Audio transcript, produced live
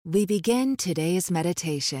We begin today's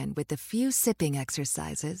meditation with a few sipping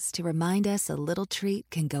exercises to remind us a little treat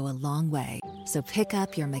can go a long way. So pick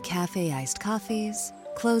up your McCafe iced coffees,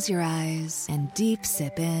 close your eyes, and deep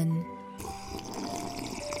sip in.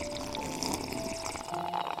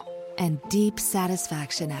 And deep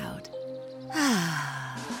satisfaction out.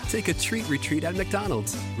 Take a treat retreat at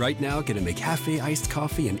McDonald's. Right now, get a McCafe iced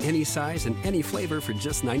coffee in any size and any flavor for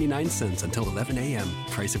just 99 cents until 11 a.m.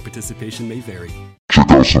 Price of participation may vary.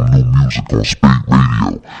 Check out some new music on Spate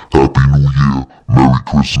Radio. Happy New Year, Merry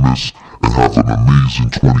Christmas, and have an amazing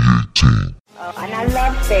 2018. And I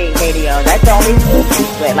love Spate Radio. That's the only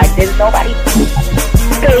secret. Like, there's nobody.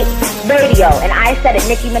 Spate Radio. And I said it.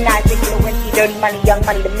 Nicki Minaj, Nicki Lewinsky, Dirty Money, Young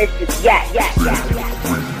Money, the Mistress. Yeah.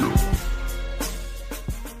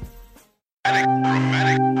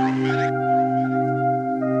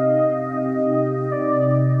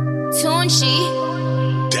 Tunchi.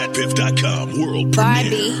 Datpiff.com world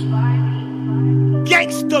Barbie.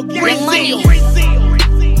 Gangsta Brazil.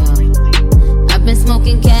 I've been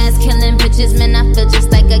smoking gas, killing bitches, man, I feel just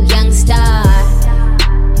like a young star.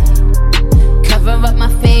 Cover up my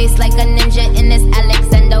face like a ninja in this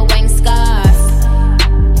Alexander Wang scarf.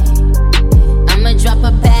 I'ma drop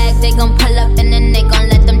a bag, they gon' pull up and then they gon'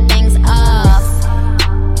 let them things off.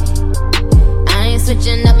 I ain't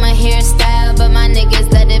switching up my hairstyle, but my niggas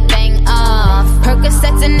let it bang off.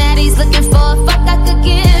 Percocets and Natties looking for a fuck I could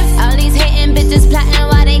give. All these hating bitches plotting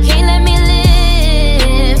why they can't let me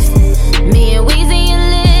live. Me and Weezy and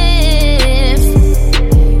live.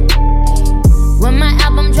 When my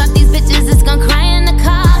album drop, these bitches is gon' cry in the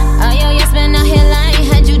car. Oh yo, yes man out here lying,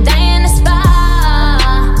 had you die in the spa.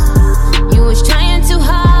 You was trying too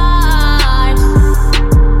hard.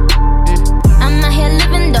 I'm out here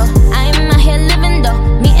living though, I'm out here living though.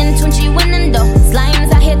 Me and Tunchi winning though,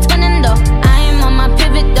 slimes out here twinning though. I'm on my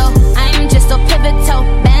pivot though, I'm just so pivotal.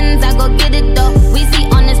 Benz, I go get it though, we see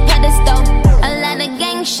on this pedestal. A lot of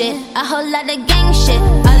gang shit, a whole lot of gang shit.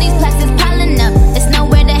 All these plastics piling up, it's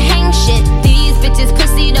nowhere to hang shit. These bitches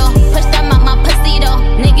pussy though, push them out my pussy though.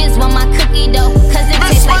 Niggas want my cookie though, cause it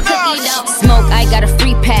tastes like cookie dough. Smoke, I got a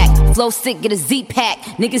free pack. Flow sick, get a Z pack.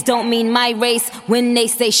 Niggas don't mean my race when they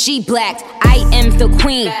say she black. I am the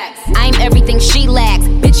queen, I'm everything she lacks.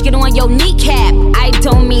 Bitch, get on your kneecap, I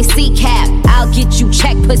don't mean C-cap. I'll get you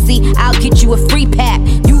check pussy, I'll get you a free pack.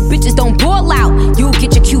 You bitches don't ball out, you'll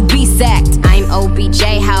get your QB sacked. I'm OBJ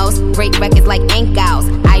house, break records like Ankles.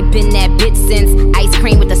 I've been that bitch since ice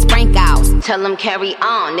cream with the sprinkles. Tell them carry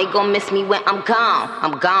on, they gon' miss me when I'm gone.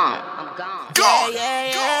 I'm gone.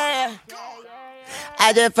 Yeah.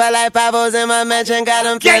 I just felt like Pablo's in my mansion, got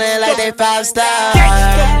them feeling like they 5-star.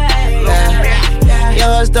 Yo,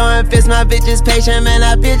 hoes throwing fists, my bitch is patient, man,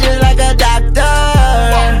 I bitch just like a doctor.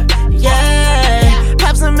 Yeah,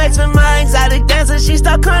 pop some X with my exotic dancer, she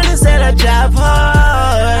start crying and said I drive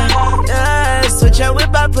hard. Yeah, switch her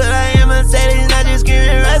whip, I put her in Mercedes, not just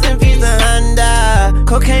screaming rest in peace to Honda.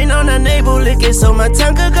 Cocaine on her navel, lick it so my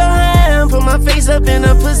tongue could go ham. Put my face up in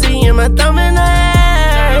her pussy and my thumb in her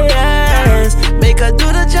ass. Make her do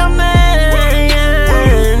the jump man.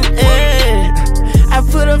 I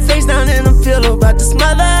put her face down in the pillow, about to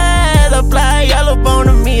smother her. Apply yellow bone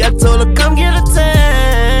to me, I told her come get a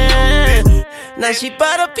tan. Now she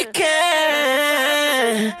bought a pecan.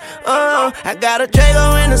 Oh, I got a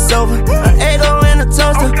Drago in the sofa, an Eggo in the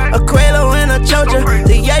toaster, a Quelo in a chocha.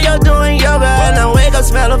 The yayo doing yoga, and I wake up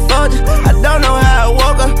smell a Folger. I don't know how I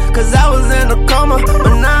woke up, cause I was in a coma,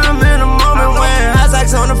 but now I'm in a moment wearing high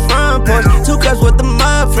socks on the front porch. 2 cups with the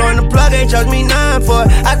mud floor, and the plug ain't charged me none for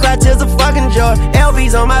it. I cry tears of fucking joy.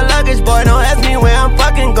 LB's on my luggage, boy, don't ask me where I'm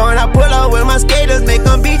fucking going. I pull up with my skaters, make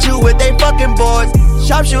them beat you with they fucking boards.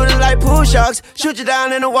 Sharpshooters like pool sharks, shoot you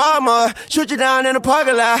down in the Walmart, shoot you down in the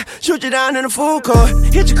parking lot, shoot you down in the food court.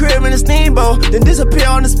 Hit your crib in a steamboat, then disappear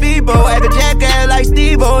on the speedboat. Act a jackass like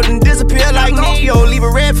Steve-O, then disappear like Neo. Leave a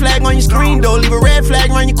red flag on your screen door, leave a red flag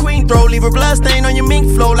on your queen throat, leave a blood stain on your mink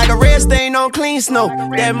flow like a red stain on clean snow.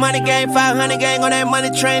 That money game, 500 gang on that money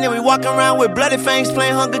train, and we walking around with bloody fangs,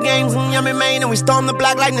 playing Hunger Games in Yummy Maine, and we storm the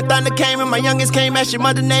block like the thunder came, and my youngest came, ask your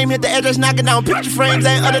mother name, hit the address, knocking down picture frames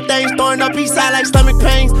and other things, throwing up east side like stomach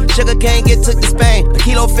pains. Sugar cane get took to Spain, a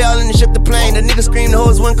kilo fell and it shook the plane. The nigga screamed, the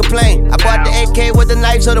hoes wouldn't complain. I bought the AK with the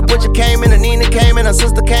knife, so the butcher came in, and Nina came in, her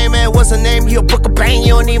sister came in. What's her name? You a book of bang,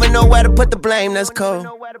 you don't even know where to put the blame. That's cold.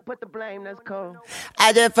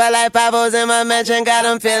 I just felt like Pablo's in my mansion, got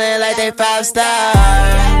them feeling like they 5-star.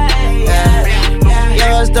 Yo,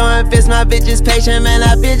 hoes throwing fists, my bitch is patient, man,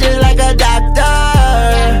 I bitch just like a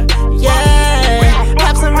doctor. Yeah.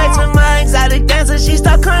 Have some extra my exotic dancer. She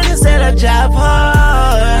start crying and said I drive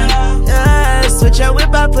hard. Yeah, switch her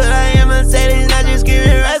whip, I put her in Mercedes. Now just give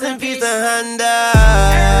it rest in peace to Honda.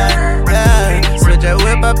 Yeah, switch her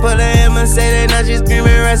whip, I put her in Mercedes. Now she's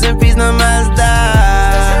screaming rest in peace, no Mazda.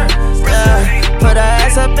 Yeah, put her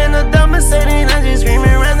ass up in the dumb Mercedes. Now she's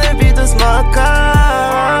screaming rest in peace to small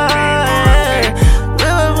car. Yeah,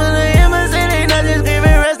 whip up put her in Mercedes. Now she's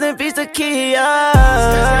screaming rest in peace to Kia.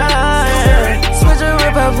 Yeah, switch her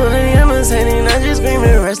whip, I put her in Mercedes. Now she's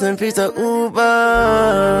screaming rest in peace to Uber.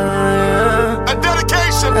 A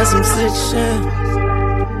dedication. That's some sick shit.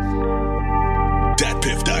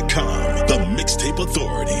 Datpiff.com, the mixtape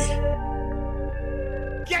authority.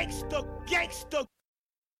 Gangsta, gangsta.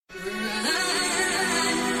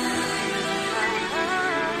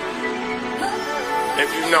 If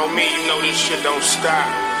you know me, you know this shit don't stop.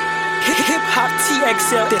 Hip Hop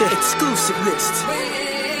TXL, the exclusive list.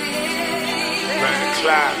 Man,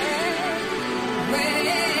 Clyde.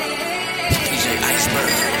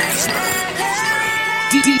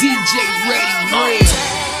 DJ Ready.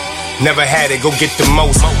 Never had it, go get the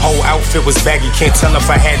most. Whole outfit was baggy, can't tell if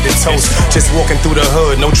I had the toast. Just walking through the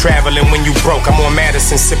hood, no traveling when you broke. I'm on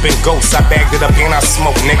Madison sipping ghosts, I bagged it up and I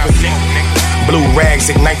smoke, nigga. Blue rags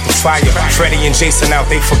ignite the fire. Freddie and Jason out,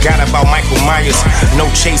 they forgot about Michael Myers. No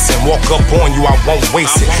chasing, walk up on you, I won't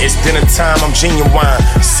waste it. It's dinner time, I'm genuine,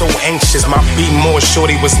 so anxious. My beat more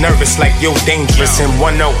shorty was nervous, like yo dangerous. And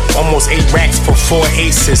 1-0, almost 8 racks for 4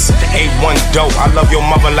 aces. 8-1 dope, I love your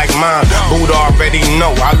mother like mine. Buddha already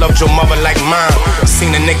know, I loved your mother like mine.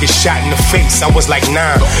 Seen a nigga shot in the face, I was like 9.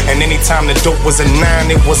 And anytime the dope was a 9,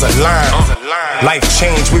 it was a line. Life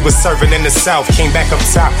changed, we was serving in the South. Came back up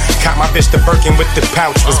top, caught my bitch the Birkin with the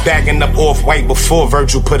pouch. Was bagging up Off-White before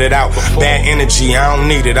Virgil put it out. Bad energy, I don't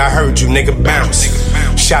need it, I heard you, nigga, bounce.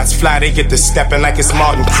 Shots fly, they get to stepping like it's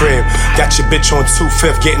Martin Crib. Got your bitch on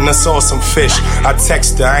 2/5, getting us all some fish. I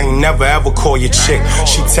text her, I ain't never ever call your chick.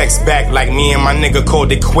 She text back like me and my nigga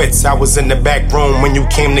called it quits. I was in the back room when you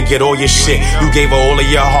came to get all your shit. You gave her all of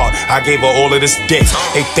your heart, I gave her all of this dick.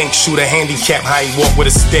 They think shoot a handicap, how he walk with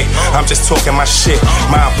a stick. I'm just talking my shit,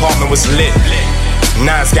 my apartment was lit.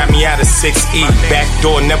 Nas got me out of 6E, back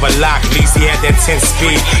door never locked, at least he had that 10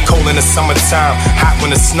 speed. Cold in the summertime, hot when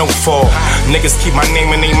the snow fall. Niggas keep my name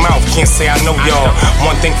in their mouth, can't say I know y'all.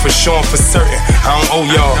 One thing for sure and for certain, I don't owe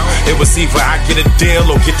y'all. It was either I get a deal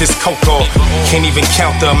or get this coke off. Can't even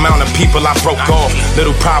count the amount of people I broke off.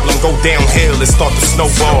 Little problem, go downhill and start to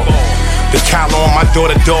snowball. The collar on my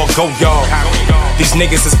daughter dog, go y'all. These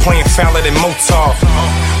niggas is playing fouler than Motar.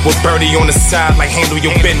 With Birdie on the side like handle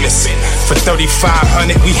your business. For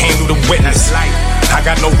 3,500 we handle the witness. I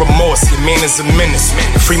got no remorse, your man is a menace.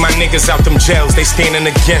 Free my niggas out them jails, they standing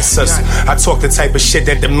against us. I talk the type of shit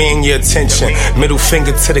that demand your attention. Middle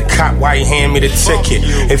finger to the cop while he hand me the ticket.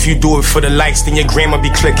 If you do it for the likes, then your grandma be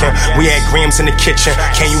clicking. We had grams in the kitchen,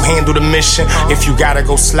 can you handle the mission? If you gotta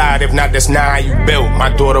go slide, if not, that's not how you built. My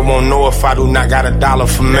daughter won't know if I do not got $1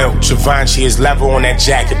 for milk. Givenchy is level on that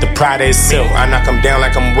jacket, the Prada is silk. I knock him down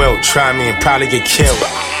like I'm Wilt, try me and probably get killed.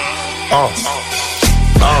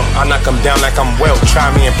 I knock him down like I'm Wilt, try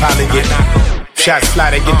me and probably get. Shots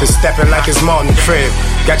fly, they get to stepping like it's Martin Crib.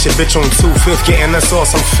 Got your bitch on 2/5, getting us all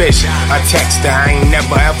some fish. I text her, I ain't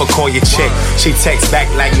never ever call your chick. She texts back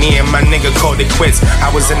like me and my nigga called it quits. I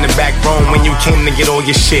was in the back room when you came to get all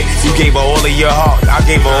your shit. You gave her all of your heart, I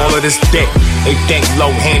gave her all of this dick. They think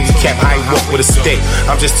low handicap, I ain't walk with a stick.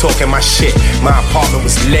 I'm just talking my shit, my apartment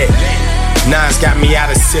was lit. Nas got me out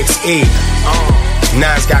of 6E.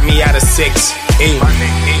 Nas got me out of 6E.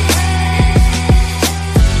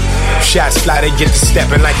 Shots fly, they get to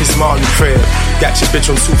stepping like it's Martin Crib. Got your bitch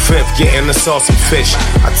on 2/5, getting us all some fish.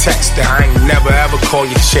 I text her, I ain't never ever call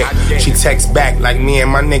your chick. She texts back like me and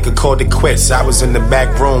my nigga called it quits. I was in the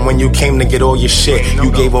back room when you came to get all your shit. You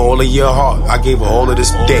gave her all of your heart, I gave her all of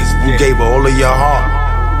this dick. You gave her all of your heart.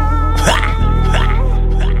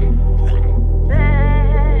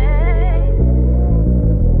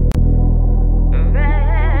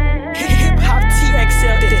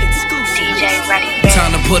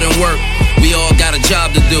 Time to put in work, we all got a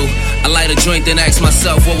job to do. I light a joint then ask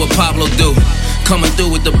myself, what would Pablo do? Coming through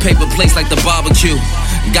with the paper plates like the barbecue.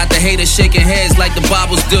 Got the haters shaking heads like the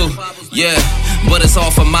Bibles do. Yeah, but it's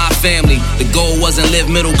all for my family. The goal wasn't live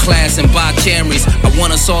middle class and buy Camrys. I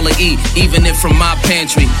want us all to eat, even if from my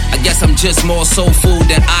pantry. I guess I'm just more soul food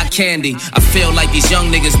than eye candy. I feel like these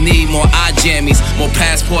young niggas need more eye jammies, more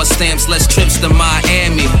passport stamps, less trips to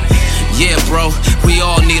Miami. Yeah, bro, we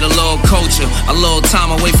all need a little culture, a little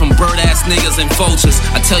time away from bird-ass niggas and vultures.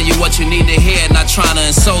 I tell you what you need to hear, not trying to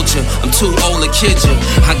insult you. I'm too old to kid you,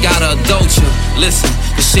 I gotta adult you. Listen,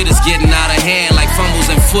 the shit is getting out of hand like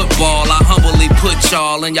fumbles in football. I humbly put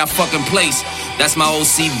y'all in y'all fucking place. That's my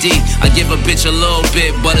OCD. I give a bitch a little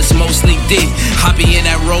bit, but it's mostly D. I be in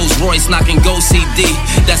that Rolls Royce knocking Go CD.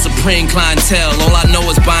 That's supreme clientele. All I know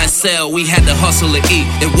is buy and sell. We had to hustle to eat.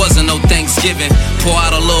 It wasn't no Thanksgiving. Pour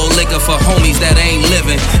out a little liquor for homies that ain't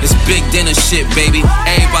living. It's big dinner shit, baby.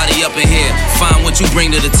 Everybody up in here. Find what you bring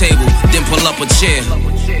to the table, then pull up a chair.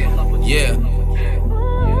 Yeah.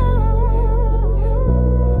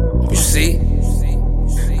 You see?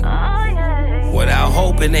 Without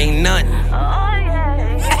hoping ain't nothing.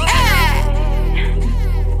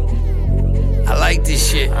 I like this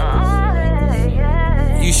shit.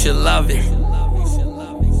 You should love it.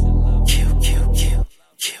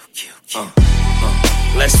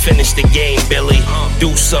 Let's finish the game, Billy.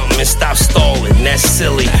 Do something and stop stalling, that's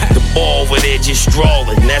silly. The ball over there just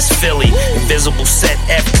drawing, that's Philly. Invisible set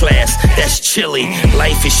F-class, that's chilly.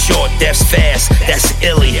 Life is short, that's fast, that's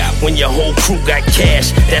illy. When your whole crew got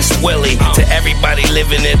cash, that's Willie. To everybody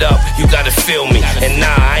living it up, you gotta feel me. And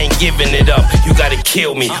nah, I ain't giving it up, you gotta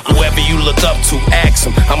kill me. Whoever you look up to, ask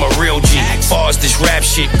him, I'm a real G. As far as this rap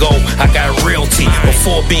shit go, I got realty.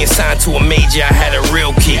 Before being signed to a major, I had a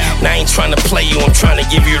real key. Now I ain't trying to play you, I'm trying to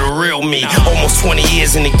give you the real me. Almost 20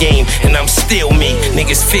 years in the game, and I'm still me.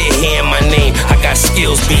 Niggas fear hearing my name. I got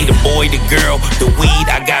skills, B. The boy, the girl, the weed,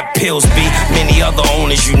 I got pills, B. Many other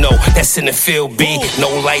owners, you know, that's in the field, B. No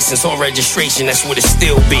license or registration, that's what it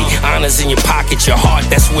still be. Honors in your pocket, your heart,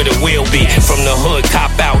 that's what it will be. From the hood,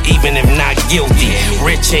 cop out, even if not guilty.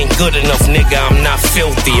 Rich ain't good enough, nigga, I'm not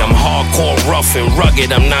filthy. I'm hardcore, rough and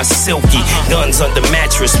rugged, I'm not silky. Guns under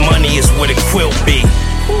mattress, money is what it quill be.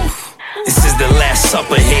 This is the last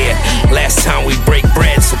supper here. Last time we break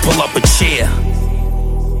bread, so pull up a chair.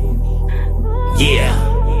 Yeah.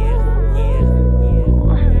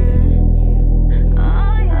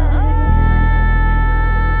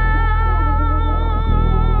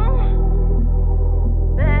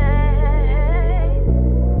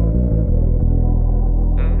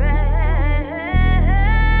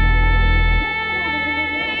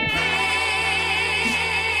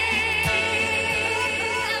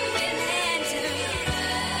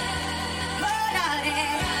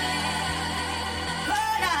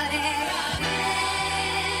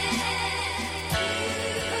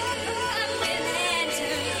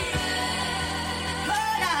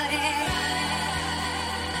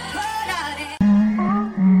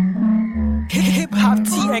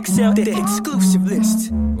 XL, the exclusive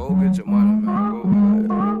list. Go get your money, man.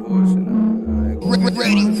 Go bullshit.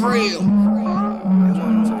 Ready, real.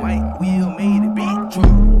 White wheel made it beat.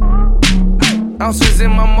 Ounces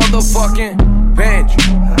in my motherfucking pantry.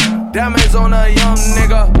 Diamonds on a young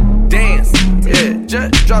nigga. Dance. Yeah,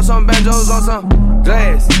 just drop some banjos on some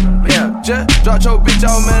glass. Yeah, just drop your bitch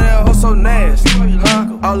out, man. That hoe so nasty.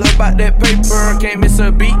 All about that paper, can't miss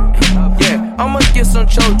a beat. Yeah, I'ma get some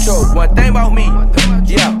cho-cho. One thing about me.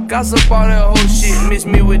 Yeah, gossip all that whole shit, miss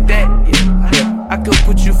me with that. Yeah, I could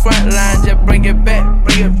put you front line, just bring it back,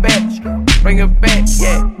 bring it back, bring it back,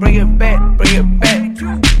 yeah, bring it back, bring it back,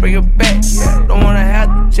 bring it back. Yeah, don't wanna have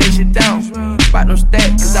to chase it down, spot no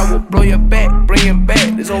stats, cause I will blow your back, bring it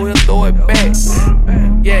back. This hoe here throw it back.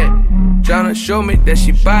 Yeah, tryna show me that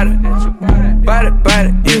she bout it,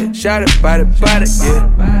 yeah, shot it, bout it,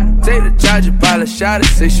 yeah. Take the charger, bottle, shot it,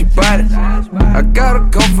 say she bout it. I gotta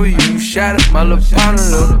come for you, you shot it, my little partner,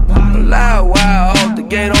 little loud, wild, off the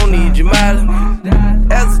gate, don't need your mileage.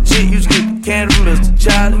 As a chick, you just get the candy from Mr.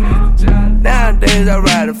 Charlie. Nowadays, I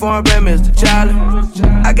ride it for him, Mr. Charlie.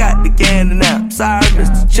 I got the candy now, sorry,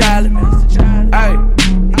 Mr. Charlie. Ay,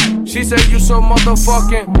 she said you so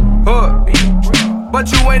motherfucking hood,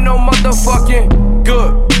 but you ain't no motherfucking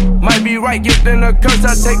good. Might be right, gifting a curse,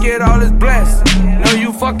 I take it all as blessed. Know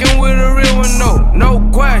you fucking with a real one, no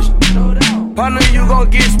question. Partner, you gon'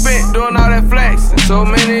 get spent doing all that flex. So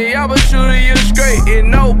many y'all, but shooting you straight, it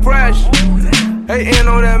no pressure. Hating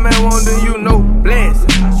on that man, won't do you no bless.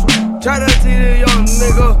 Try to teach a young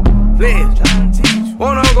nigga, bless.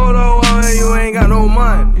 Wanna go to war and you ain't got no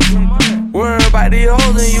money. Worry about these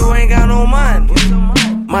hoes and you ain't got no money.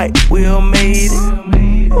 Mike Will made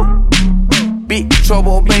it. Ooh. Big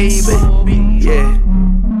trouble, baby. Yeah.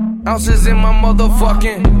 Ounces in my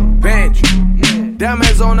motherfucking pantry.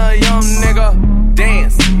 Diamonds on a young nigga.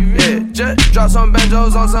 dance. Yeah, just drop some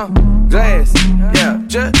banjos on some glass. Yeah,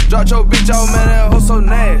 just drop your bitch out, man, that hoe so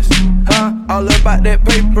nasty. Huh? All about that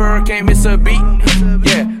paper, can't miss a beat.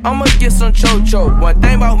 Yeah, I'ma get some cho-cho, one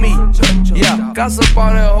thing about me. Yeah, gossip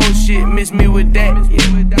all that whole shit, miss me with that.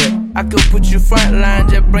 Yeah, I could put you front line,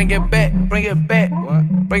 just bring it back, bring it back.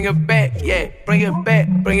 Bring it back, yeah, bring it back,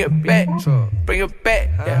 bring it back, bring it back,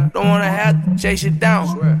 yeah. Don't wanna have to chase you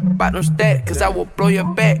down, bout them stats, cause I will blow your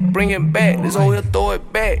back, bring it back, this whole here throw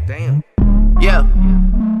it back. Damn. Yeah,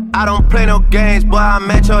 I don't play no games, boy, I'm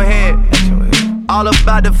at your head. All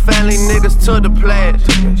about the family, niggas to the pledge.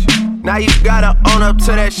 Now you gotta own up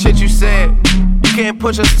to that shit you said. You can't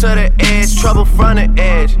push us to the edge, trouble from the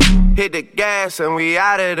edge. Hit the gas and we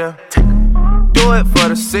out of there. Do it for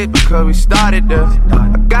the sick because we started there.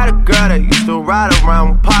 I got a girl that used to ride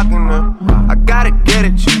around with parking her. I gotta get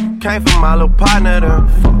it, you came from my little partner there.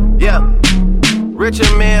 Yeah,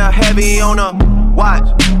 richer man, heavy on a watch.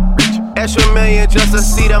 Extra million just to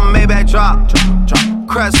see the Maybach drop.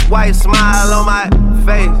 Crest white smile on my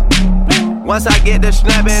face. Once I get the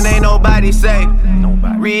snapping, ain't nobody safe.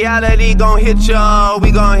 Reality gon' hit ya,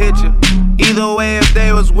 we gon' hit ya. Either way, if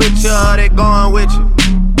they was with ya, they going with you.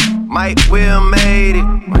 Might will made it.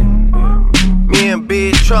 Me in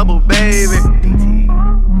big trouble, baby.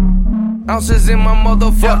 Ounces in my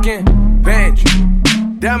motherfucking bench.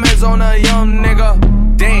 Diamonds on a young nigga.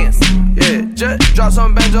 Dance. Yeah, just drop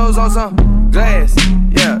some banjos on some glass.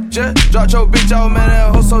 Yeah, just drop your bitch out, man,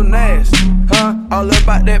 that hoe so nasty. Huh? All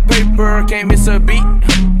about that paper, can't miss a beat.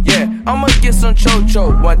 Yeah, I'ma get some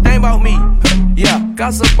cho-cho, one thing about me. Yeah,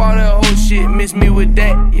 gossip all that whole shit, miss me with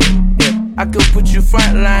that. Yeah, yeah. I could put you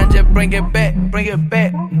front line, just bring it back, bring it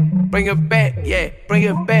back, bring it back, yeah, bring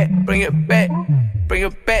it back, bring it back, bring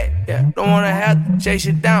it back, yeah. Don't wanna have to chase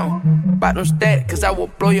you down, bout them stats, cause I will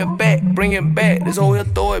blow your back, bring it back, this whole here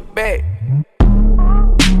throw it back.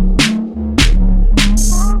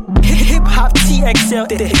 Hip Hop TXL,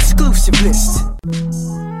 the exclusive list.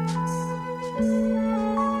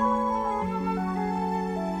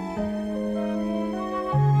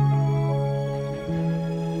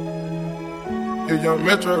 If young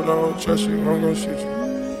Metro don't trust you, I'm gon' shoot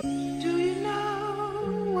you. Do you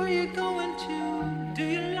know where you're going to? Do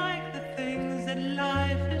you like the things that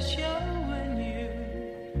life is showing you?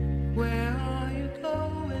 Where are you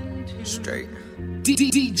going to? Straight.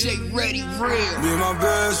 DJ Ready Real. Me and my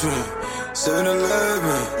best friend,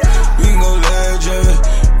 7-Eleven. We can go legend,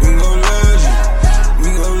 we can go legend, we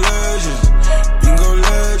can go legend, we can go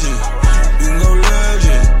legend, we can go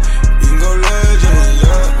legend, we can go legend,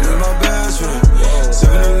 yeah. Me and my best friend,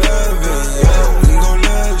 7-Eleven, yeah. We can go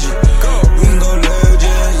legend, we can go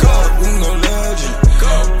legend, yeah. We can go legend,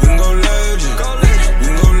 we can go legend, we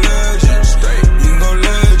can go legend, we can go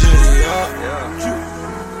legend, yeah.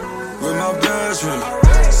 With my best friend,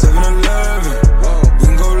 7-Eleven, we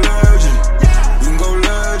can go legend, we can go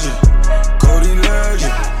legend, Cody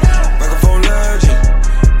legend, microphone legend,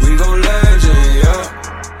 we can go legend, yeah.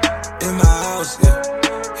 In my house, yeah,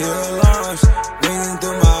 hear alarms, ringing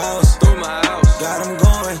through my house, got them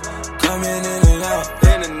going, coming in and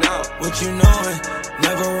out, what you knowin',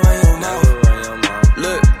 never run your mouth.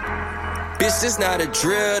 Look, bitch, this not a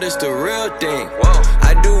drill, this the real thing.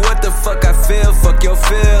 I do what the fuck I feel, fuck your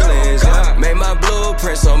feelings. Made my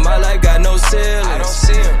blueprints on my life, got no ceilings.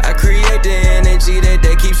 I create the energy that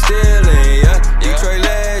they keep stealing, yeah. Detroit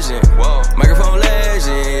legend, microphone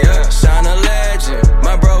legend, yeah. Shine a legend,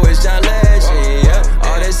 my bro is John Legend, yeah.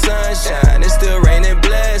 All this sunshine, it's still raining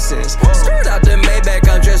blessings. Skirt out the Maybach,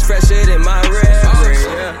 I'm dressed fresher than my reverend,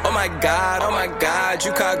 yeah. Oh my God,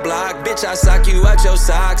 you cock block, bitch, I sock you out your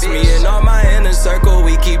socks. Me and all my inner circle,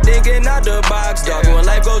 we keep thinking out the box, dog. When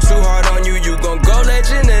life go too hard on you, you gon' go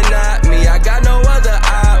legend and not me. I got no other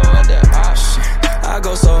option. I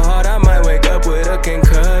go so hard, I might wake up with a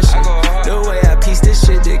concussion. The way I piece this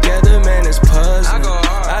shit together, man, it's puzzling.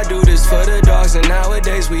 I do this for the dogs, and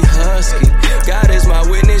nowadays we husky. God is my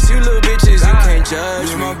witness, you little bitches, you can't judge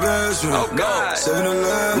me. My best friend, oh God,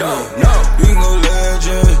 7-Eleven, no. We can go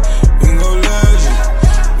legend, we can go legend,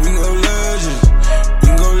 we can go legend, we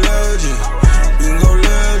can go legend, we can go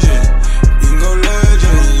legend, we can go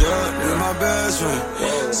legend, yeah. With my best friend,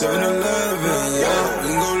 7-Eleven, yeah. We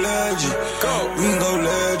can go legend, we can go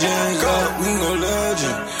legend, yeah. We can go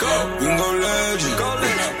legend, we can go legend,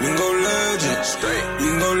 we can go legend, we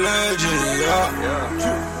can go legend, yeah.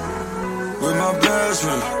 With my best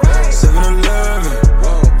friend, 7-Eleven,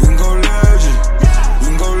 we can go legend, we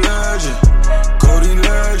can go legend, Cody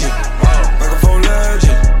legend, microphone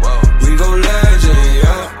legend, we can go legend,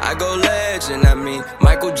 yeah. I go legend, I mean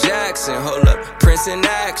Michael Jackson, hold up, Prince in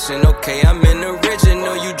action. Okay, I'm in the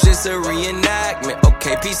original, you just it's a reenactment.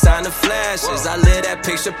 Okay, peace sign the flashes. I live that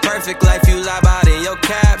picture perfect life you lie about in your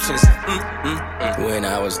captions. When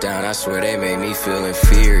I was down, I swear they made me feel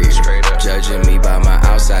inferior. Judging me by my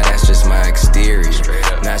outside, that's just my exterior.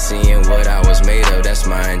 Not seeing what I was made of, that's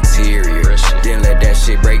my interior. Didn't let that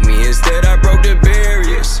shit break me, instead I broke the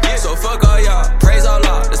barriers. So fuck all y'all, praise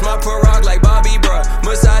Allah, that's my prerogative like Bobby, bruh.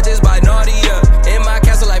 Massages by Nadia, in my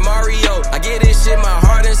castle like Mario. I get this shit my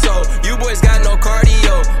heart and soul. You boys got no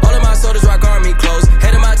cardio. All of my soldiers rock army clothes.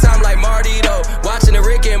 Head of my time like Marty though. Watching the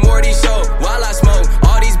Rick and Morty show while I smoke.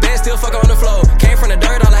 All these bands still fuck on the floor. Came from the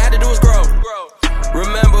dirt, all I had to do was grow.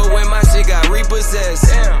 Remember when my shit got repossessed?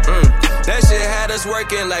 That shit had us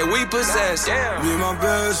working like we possessed. Me and my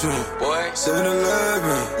best friend, boy,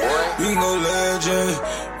 7-Eleven. We can go legend,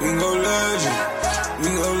 we can go legend, we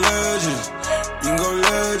can go legend, we can go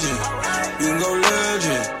legend, we can go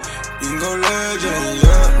legend, we can go legend,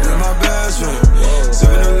 yeah. Me and my best friend,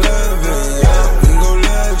 7-Eleven, yeah. We can go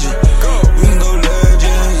legend, we can go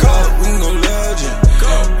legend, yeah. We can go legend,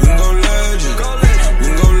 we can go legend, we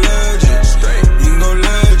can go legend, we can go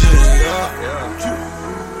legend, yeah.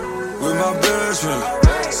 With my best friend,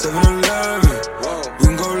 7-Eleven, we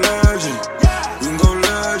can go legend, we can go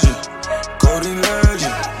legend, coding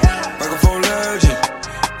legend, microphone legend,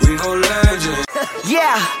 we can go legend.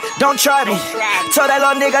 Yeah, don't try me. Tell that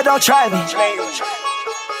little nigga don't try me.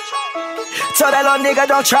 Tell that little nigga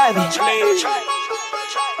don't try me.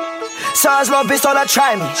 So his little bitch told her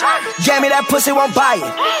try me. Gave me that pussy, won't buy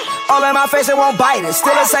it. All in my face, it won't bite it.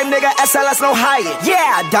 Still the same nigga, SLS, no hiding.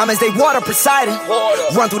 Yeah, diamonds, they water Poseidon.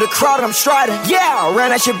 Run through the crowd and I'm striding. Yeah,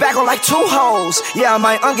 ran that shit back on like 2 hoes. Yeah, I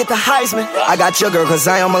might get the Heisman. I got your girl cause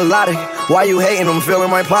I am melodic. Why you hating? I'm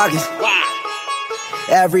filling my pockets.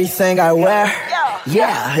 Everything I wear,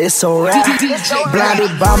 yeah, it's so rare.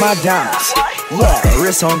 Blinded by my diamonds, yeah,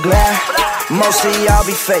 wrist on glare. Most of y'all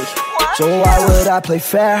be fake, so why would I play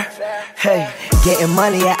fair? Hey, getting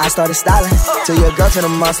money, yeah, I started styling. Till your girl to the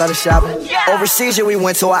mall started shopping. Overseas, yeah, we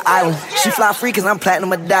went to an island. She fly free cause I'm platinum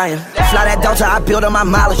medallion. Fly that Delta, I build on my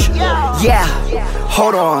mileage. Yeah,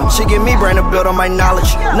 hold on, she give me brain to build on my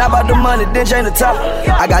knowledge. Not about the money, then change the topic.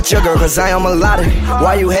 I got your girl cause I am melodic.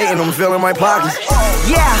 Why you hating? I'm filling my pockets.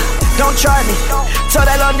 Yeah, don't try me. Tell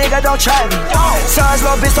that little nigga don't try me. So his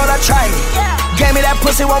little bitch told her try me. Gave me that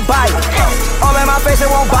pussy, won't bite it. All in my face, it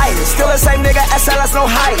won't bite it. Still the same nigga, SLS, no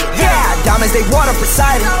hiding. Yeah, diamonds, they water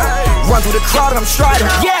Poseidon. Run through the crowd and I'm striding.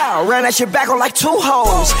 Yeah, ran that shit back on like 2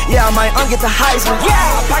 hoes. Yeah, I might get the Heisman.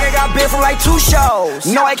 Yeah, pocket got big from like 2 shows.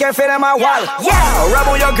 No, I can't fit in my wallet. Yeah,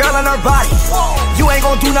 rebel your girl in her body. You ain't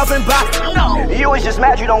gon' do nothing about it. You was just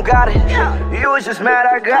mad you don't got it. You was just mad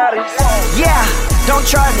I got it. Yeah, don't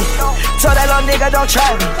try me. Tell that little nigga don't try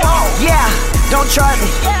me. Yeah, don't try me.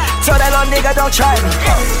 Tell that little nigga don't try me.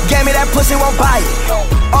 Gave me that pussy, won't buy it.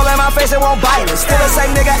 All in my face, it won't bite it. Still the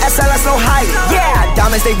same nigga, SLS, no hiding. Yeah,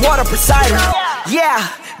 diamonds, they water Poseidon. Yeah,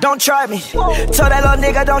 don't try me. Tell that little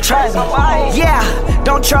nigga don't try me. Yeah,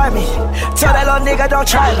 don't try me. Tell that little nigga don't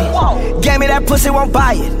try me. Gave me that pussy, won't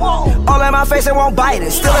buy it. All in my face, it won't bite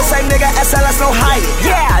it. Still the same nigga, SLS, no hiding.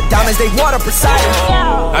 Yeah, diamonds, they water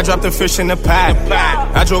Poseidon. I dropped a fish in the pot.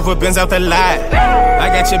 I drove a Benz out the lot. I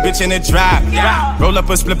got your bitch in the drop. Roll up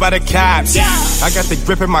a split by the cops. I got the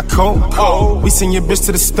grip in my coat. We send your bitch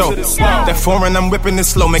to the stove. That foreign, I'm whipping it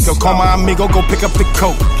slow. Make her call my amigo, go pick up the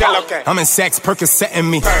coat. I'm in Saks, Percocetting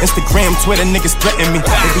me. Instagram, Twitter, niggas threaten me.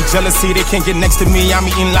 They be jealousy, they can't get next to me. I'm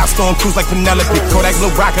eating lobster on cruise like Penelope. Kodak,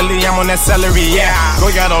 little broccoli, I'm on that celery, yeah. Go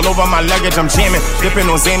out all over my luggage, I'm jamming. Dipping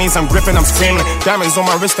on Xannies, I'm gripping, I'm screaming. Diamonds on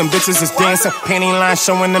my wrist, them bitches is dancing. Panty line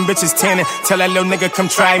showing them bitches tanning. Tell that little nigga come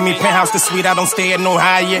try me. Penthouse the suite, I don't stay at no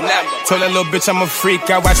Hyatt. Told that little bitch I'm a freak,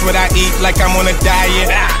 I watch what I eat like I'm on a diet.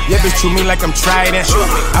 Yeah, bitch, chew me like I'm Trident.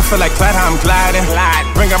 I feel like Clyde, how I'm gliding.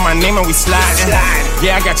 Bring out my name and we sliding.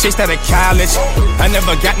 Yeah, I got chased out of college. I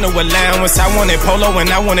never got no allowance. I wanted Polo and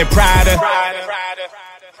I wanted Prada.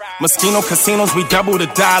 Moschino casinos, we double the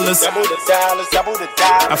dollars.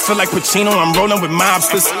 I feel like Pacino, I'm rolling with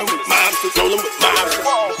mobsters.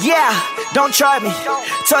 Yeah, don't try me.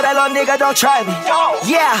 Tell that little nigga don't try me.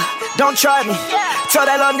 Yeah, don't try me. Tell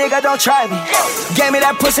that little nigga don't try me. Gave me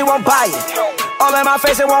that pussy, won't buy it. All in my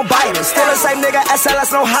face, it won't bite it. Still the same nigga,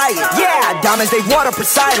 SLS, no hiding. Yeah, diamonds, they water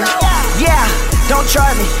Poseidon. Yeah, don't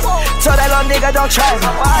try me. Tell that little nigga don't try me.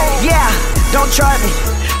 Yeah, don't try me.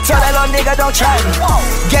 Tell that little nigga don't try me.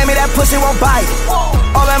 Gave me that pussy, won't bite it.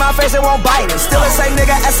 All in my face, it won't bite it. Still the same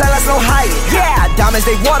nigga, SLS, no hiding. Yeah, diamonds,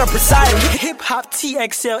 they water Poseidon. Hip Hop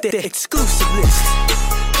TXL, the exclusive list.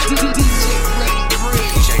 DJ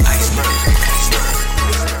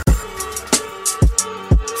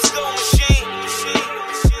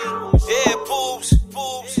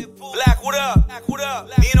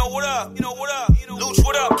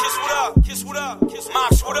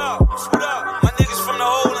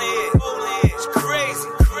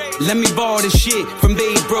Let me borrow the shit from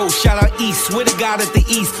Babe Bro. Shout out East, swear to God at the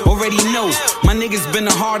East. Already know, my niggas been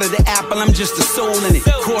the heart of the apple. I'm just a soul in it.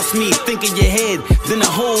 Cross me, think of your head, then a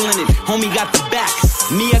hole in it. Homie got the back,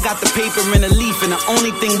 me I got the paper and a leaf. And the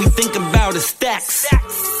only thing we think about is stacks.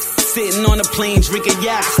 Sitting on a plane, drinking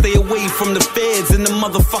yak. Stay away from the feds and the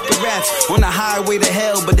motherfucking rats. On the highway to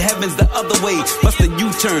hell, but heaven's the other way. Bust a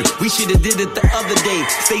U-turn, we should've did it the other day.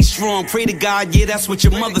 Stay strong, pray to God, yeah, that's what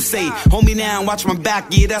your mother say. Hold me down, watch my back,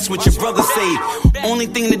 yeah, that's what your brother say. Only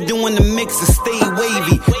thing to do in the mix is stay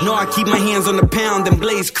wavy. No, I keep my hands on the pound and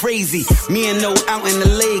blaze crazy. Me and No out in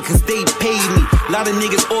LA, cause they paid me. A lot of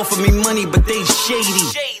niggas offer me money, but they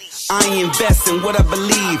shady. I invest in what I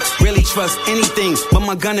believe. Really trust anything but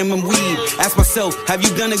my gun and my weed. Ask myself, have you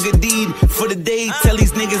done a good deed for the day? Tell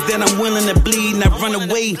these niggas that I'm willing to bleed and I run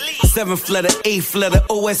away. 7th letter, 8th letter,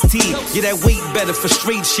 OST. Yeah, that weight better for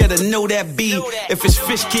straight cheddar, know that B. If it's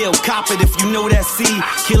fish kill, cop it if you know that C.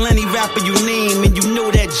 Kill any rapper you name and you know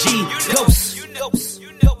that G. Ghost.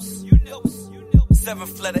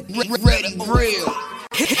 7th letter, 8th Ready, real.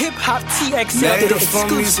 Hip Hop TXL, Made the it from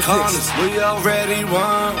these corners, we already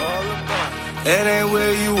won. It ain't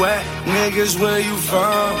where you at, niggas, where you from.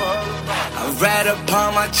 I ride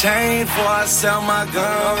upon my chain before I sell my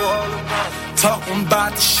gun. Talking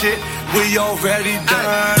about the shit we already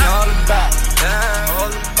done. All about it,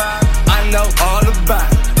 I know all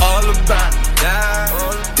about it, all about it,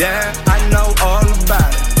 yeah, I know all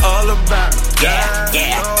about it, all about it, yeah,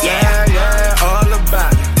 all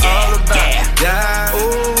about it, all about it, yeah,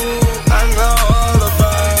 ooh, I know all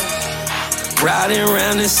about it. Riding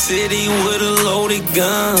around the city with a loaded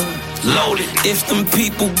gun. Loaded. If them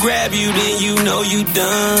people grab you, then you know you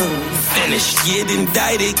done. Finished. Get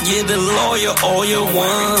indicted, get a lawyer, all you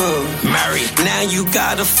want. Married. Now you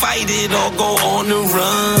gotta fight it or go on the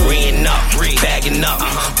run. Bringing up, bagging up.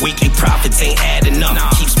 Weekly profits ain't adding up.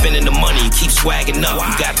 Keep spending the money, you keep swagging up.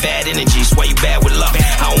 You got bad energy, so why you bad with luck?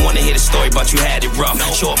 I don't wanna hear the story about you had it rough.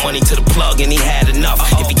 Short money to the plug and he had enough.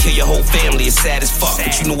 If he kill your whole family, it's sad as fuck.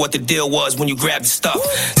 But you knew what the deal was when you grabbed the stuff.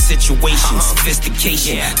 Situation,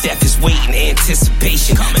 sophistication, death is waiting,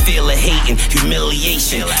 anticipation. Feel of hating,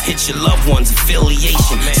 humiliation. Hit your loved ones,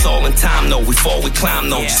 affiliation. It's all in time, though, before we climb,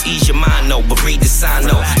 though. Just ease your mind, though, but read the sign,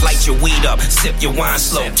 though. Light your weed up, sip your wine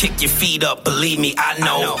slow. Kick your feet up, believe me, I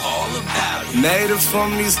know all about it. Made it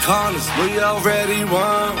from these corners, we already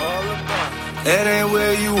won. It ain't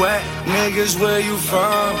where you at, niggas, where you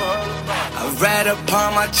from. I ride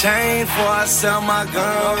upon my chain before I sell my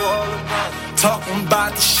gun. Talking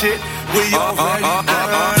about the shit we already done. All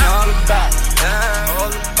about it,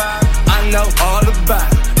 I know all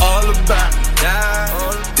about it, all about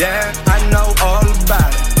it, yeah, I know all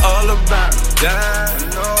about it, all about it, yeah,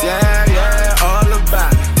 all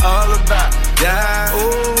about it, yeah, ooh,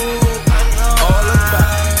 all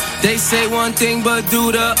about it. They say one thing but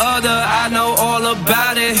do the other, I know all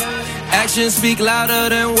about it. Actions speak louder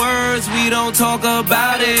than words, we don't talk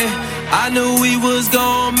about it. I knew we was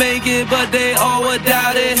gon' make it, but they all would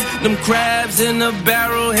doubt it. Them crabs in the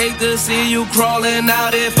barrel, hate to see you crawling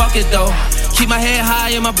out it. Fuck it though, keep my head high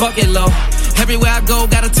and my bucket low. Everywhere I go,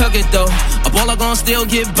 gotta tuck it though. A baller gon' still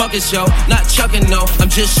get buckets, yo. Not chucking, no. I'm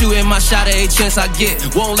just shooting my shot at a chance I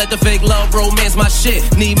get. Won't let the fake love romance my shit.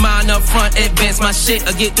 Need mine up front, advance my shit.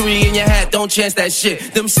 I get 3 in your hat, don't chance that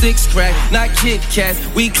shit. Them sticks crack, not Kit Kats.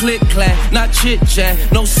 We click clack, not chit chat.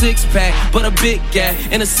 No 6-pack, but a big gap.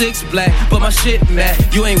 And a 6 black, but my shit mad.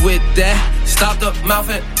 You ain't with that. Stop the mouth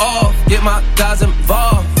and off. Get my guys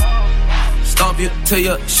involved. Stomp you till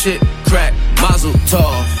your shit crack. Mazel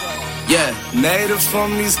tov. Yeah. Made it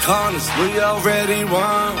from these corners, we already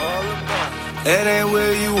won. It ain't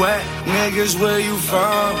where you at, niggas, where you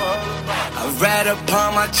from. I ride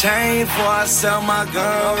upon my chain before I sell my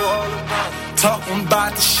gun. Talking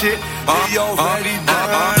about the shit we already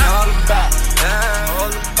done. All about it,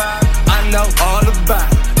 I know all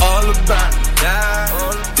about it, all about it,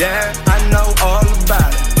 yeah, I know all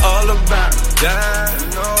about it, all about it, yeah,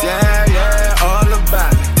 all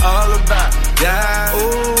about it, yeah,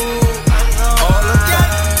 ooh.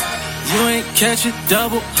 Catch a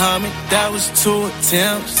double homie, that was 2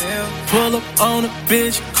 attempts. Pull up on a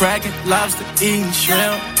bitch, cracking lobster, eating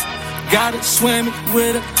shrimp. Got it swimming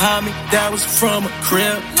with a homie, that was from a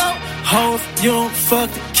crib. Ho, if you don't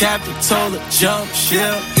fuck the captain, told her jump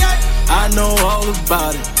ship. I know all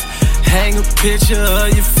about it. Hang a picture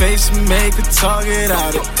of your face and make a target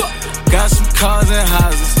out of it. Got some cars and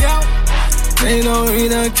houses. They know we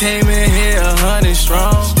done came in here 100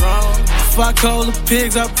 strong. If I call the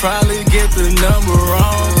pigs, I'll probably get the number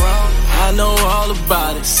wrong. I know all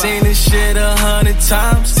about it. Seen this shit 100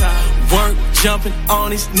 times. Work jumping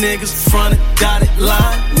on these niggas, fronted, dotted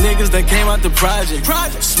line. Niggas that came out the project,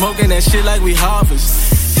 smoking that shit like we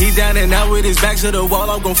harvest. He down and out with his back to the wall,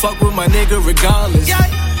 I'm gon' fuck with my nigga regardless.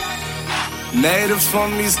 Natives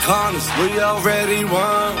from these corners, we already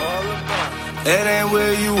won. It ain't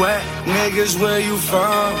where you at, niggas, where you from?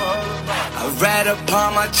 I ride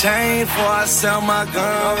upon my chain before I sell my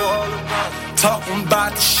gun. Talking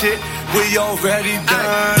about the shit we already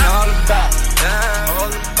done. All about it,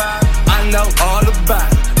 I know all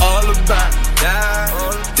about it, all about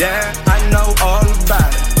it, yeah, I know all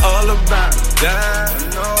about it, all about it,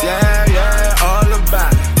 yeah, all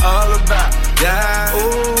about it, all about it, yeah,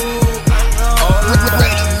 ooh, all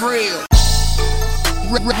about real.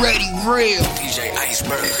 Ready, real. DJ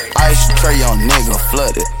Iceberg. Ice tray on nigga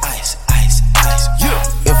flooded. Ice, ice, ice. Yeah.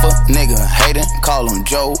 If a nigga hatin', call him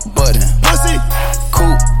Joe Budden. Pussy.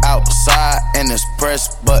 Cool outside and this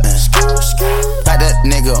press button. Got that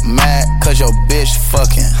nigga mad cause your bitch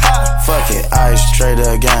fucking. Fuck it, Ice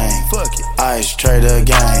Trader gang. Fuck it, Ice Trader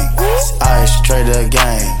gang. Ice Trader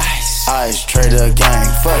gang. Ice Trader gang.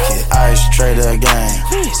 Fuck it, Ice Trader gang.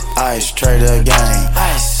 Ice Trader gang.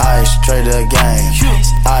 Ice Trader gang.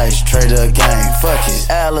 Ice Trader gang. Fuck it,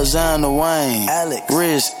 Alexander Wayne.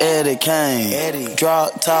 Rich Eddie Kane.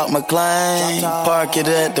 Drop top McLean. Park it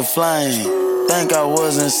at the Flame. Think I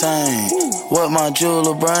was insane. What my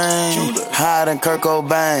jeweler brain? Hiding Kurt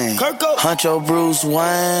Cobain. Huncho Bruce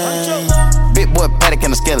Wayne. Big boy Paddock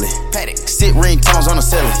in the skelly. Sit ringtones on the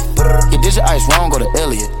celly. You did your ice wrong, go to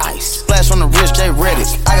Elliot. Ice. Splash on the wrist, J Reddick.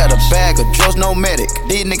 I got a bag of drugs, no medic.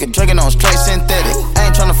 These niggas drinking on straight synthetic. I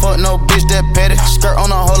ain't tryna fuck no bitch that petty. Skirt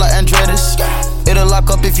on a hole like Andretti's. It'll lock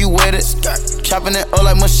up if you wet it. Chopping it up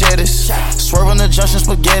like machetes. Swerve on the junction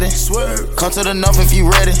spaghetti. Come to the north if you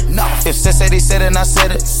ready. If Seth said he said it, and I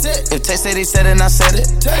said it. If Tay said he said it, and I said it.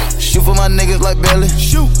 Shoot for my niggas like Belly.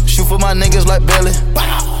 Shoot for my niggas like Belly.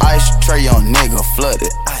 Ice tray on nigga flooded.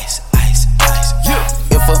 Ice, ice, ice.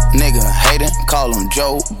 If a nigga hatin', call him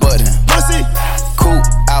Joe Budden. Pussy. Cool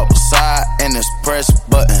outside and this press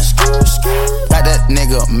button. Got that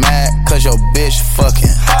nigga mad cause your bitch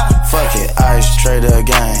fucking. Fuck it, Ice Trader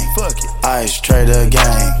gang. Ice Trader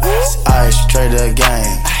gang. Ice Trader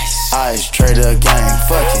gang. Ice Trader gang.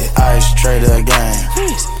 Fuck it, Ice Trader gang.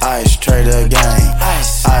 Ice Trader gang.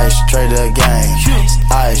 Ice Trader gang.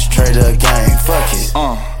 Ice Trader gang. Fuck it.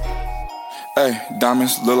 Hey,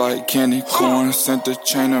 diamonds look like candy corn. Sent the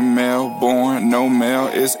chain of mail, born. No mail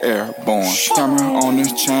is airborne. Timer on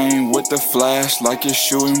this chain with the flash like it's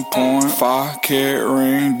shooting porn. 5-carat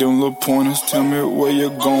ring, them little pointers tell me where you're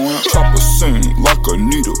going. Chopper sing like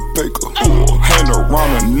Anita Baker. Ooh, hand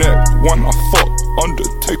around the neck when I fuck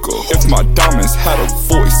Undertaker. If my diamonds had a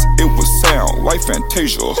voice, it would sound like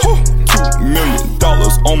Fantasia. $2 million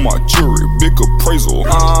on my jewelry, big appraisal.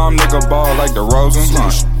 I'm nigga ball like the Rosen.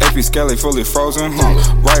 AP Skelly fully frozen.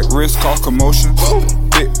 Right wrist cause commotion.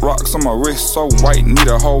 Big rocks on my wrist, so white, need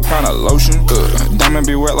a whole pound of lotion. Diamond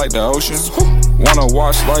be wet like the ocean. Wanna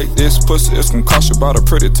wash like this pussy, it's gon' cost you about a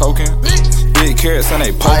pretty token. Big carrots and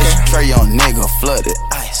they poking. Ice tray on nigga flooded.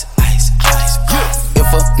 Ice, ice, ice. If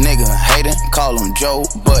a nigga hatin', call him Joe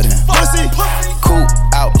Budden. Pussy. Cool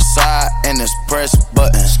outside and this press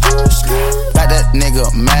button. Got that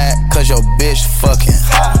nigga mad cause your bitch fucking.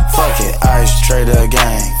 Fuck it, Ice Trader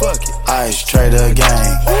gang. Ice Trader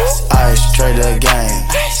gang. Ice Trader gang.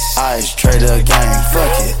 Ice Trader gang.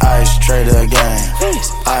 Fuck it, Ice Trader gang.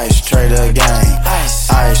 Ice Trader gang.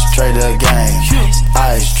 Ice Trader gang.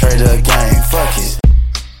 Ice Trader gang. Fuck it.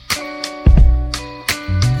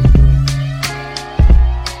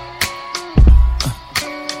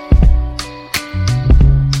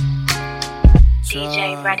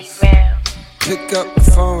 DJ Ready Real. Pick up the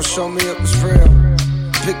phone, show me it was real.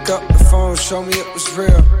 Pick up the phone, show me it was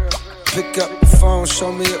real. Pick up the phone,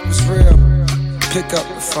 show me it was real. Pick up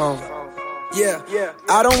the phone. Yeah,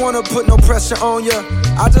 I don't wanna put no pressure on ya.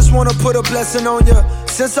 I just wanna put a blessing on ya.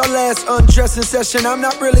 Since our last undressing session, I'm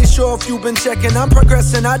not really sure if you've been checking. I'm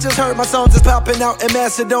progressing, I just heard my songs is popping out in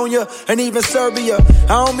Macedonia and even Serbia.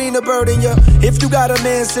 I don't mean to burden ya. If you got a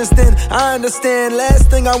man since then, I understand. Last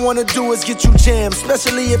thing I wanna do is get you jammed,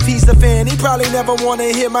 especially if he's a fan. He probably never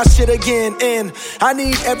wanna hear my shit again. And I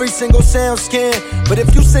need every single sound scan. But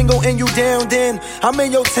if you single and you down, then I'm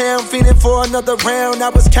in your town feeling for another round. I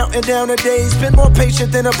was counting down the days, been more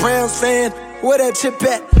patient than a Browns fan. Where that chip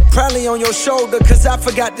at? Probably on your shoulder, cause I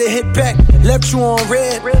forgot to hit back. Left you on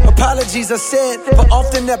red. Apologies I said, but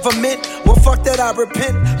often never meant. Well, fuck that, I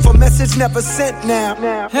repent for message never sent now.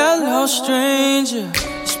 Hello, stranger.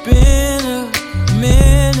 It's been a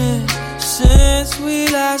minute since we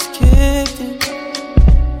last kicked it.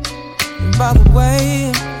 And by the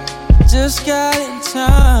way, just got in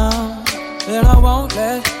town, and I won't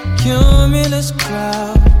let cumulus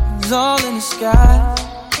clouds all in the sky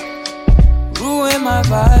ruin my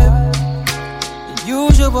vibe. And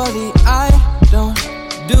usually I don't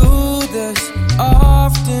do this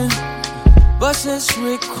often, but since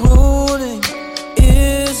recruiting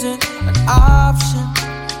isn't an option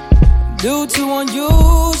due to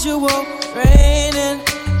unusual rain and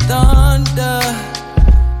thunder,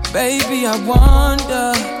 baby, I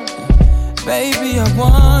wonder,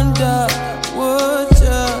 would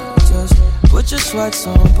you just put your sweats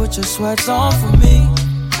on for me?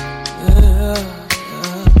 Yeah,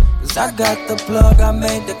 yeah. 'Cause I got the plug, I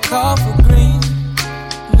made the call for green.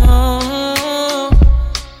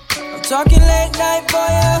 I'm talking late night for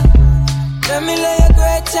ya. Let me lay a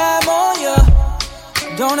great time on ya.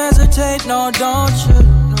 Don't hesitate, no, don't you?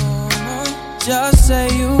 No. Just say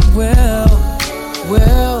you will.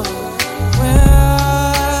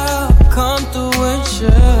 Come through and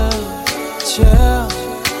chill.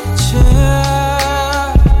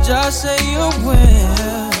 Just say you will.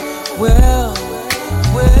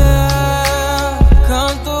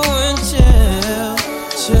 Come through and chill.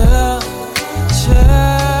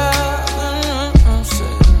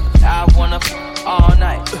 I wanna all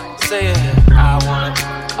night. Say it. I wanna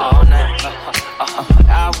all night.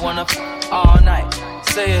 I wanna all night.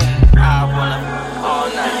 Say it. I wanna all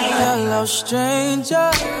night. Hello,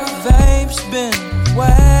 stranger. Babe's been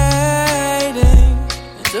waiting.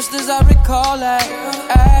 And just as I recall that,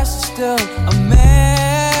 ass is still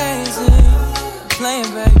amazing. I'm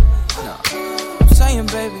playing, baby. No, I'm saying,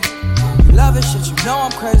 baby. You love it, shit. You know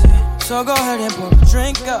I'm crazy. So go ahead and pour a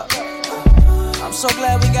drink up. I'm so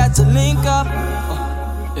glad we got to link up.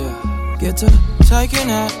 Yeah. Get to taking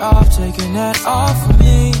that off for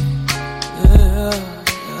me. Yeah.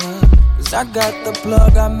 'Cause I got the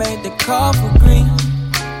plug, I made the call for green.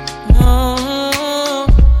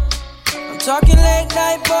 I'm talking late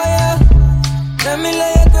night for ya. Let me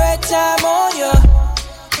lay a great time on ya.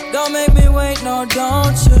 Don't make me wait, no,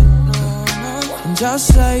 don't you? No. And just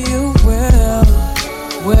say you will.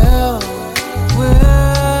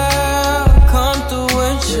 Come through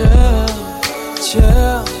and chill.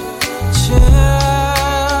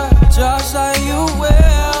 Just say you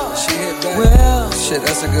will. Shit,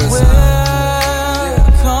 that's a good sign.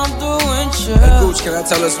 Yeah. Come through and chill. Hey, Gooch, can I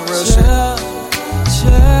tell us some real shit?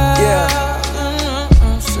 Yeah.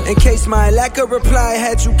 In case my lack of reply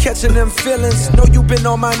had you catching them feelings, know you been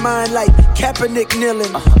on my mind like Kaepernick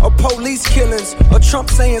kneeling, or police killings, or Trump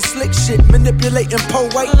saying slick shit, manipulating poor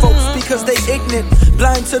white folks because they ignorant,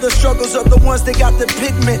 blind to the struggles of the ones that got the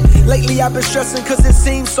pigment. Lately I've been stressing cause it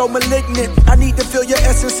seems so malignant. I need to feel your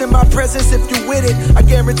essence in my presence if you with it. I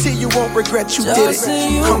guarantee you won't regret you did it.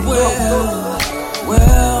 Come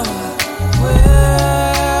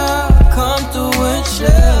come through and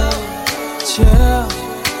chill.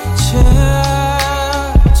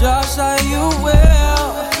 Just say you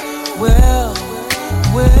will.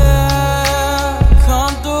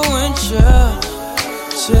 Come through and chill.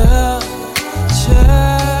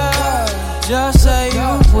 Just say you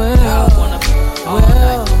will.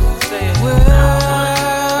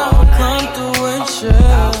 Come through and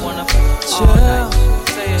chill.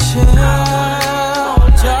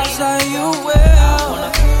 Just say you will.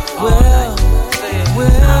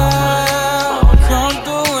 Come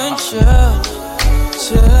through and chill.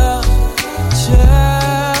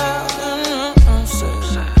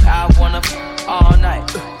 I wanna all night.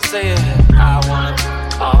 Say it. I wanna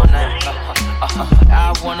all night.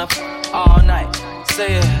 I wanna all night.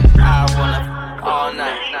 Say it. I wanna all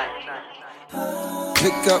night.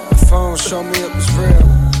 Pick up the phone, show me it was real.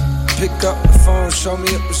 Pick up the phone, show me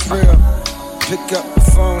it was real. Pick up the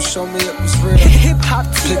phone, show me it was real. Hip Hop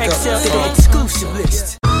TXL, the exclusive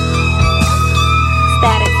list.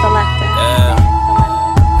 Static Selector.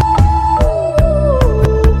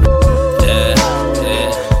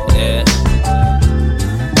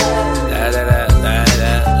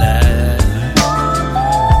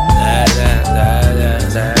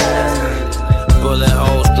 Bullet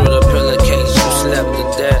holes through the pillowcase, you slept to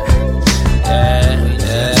death.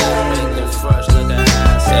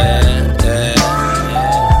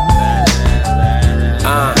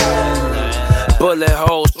 Bullet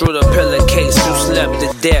Through the pillowcase, you slept to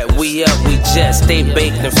death. We up, we just stay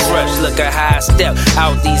baked and fresh. Look at how I step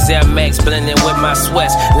out these Air Max, blending with my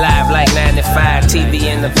sweats. Live like 95, TV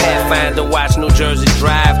in the Pathfinder, watch New Jersey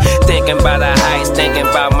Drive. Thinking about a heist, thinking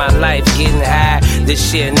about my life, getting high. This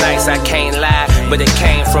shit nice, I can't lie, but it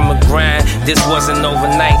came from a grind. This wasn't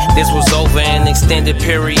overnight, this was over an extended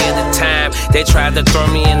period of time. They tried to throw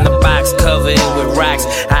me in the box, covered it with rocks.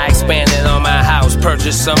 I expanded on my house,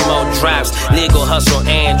 purchased some more drops. Legal hustle,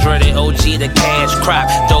 Android, OG, the cash crop.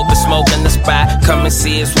 Dope and smoke in the spot, come and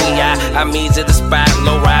see us, we out. I'm easy to spot,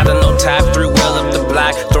 low rider, no top, 3-wheel up the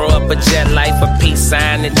block. Throw up a jet light for peace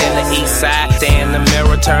sign, and then the east side. Stay in the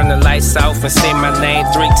mirror, turn the lights off, and say my name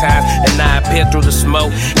 3 times. And I appear through the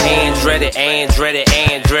smoke. Andretti, Andretti,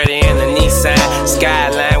 Andretti in the Nissan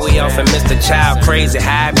Skyline. We off and Mr. Child crazy,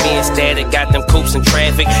 high being static. Got them coops in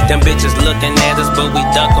traffic. Them bitches looking at us, but we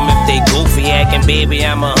duck them if they goofy acting. Baby,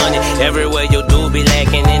 I'm 100. Everywhere you do be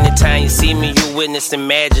lacking. Anytime you see me, you witnessing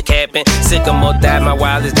magic happen. Sycamore die, my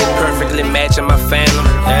wildest, they perfectly matching my phantom.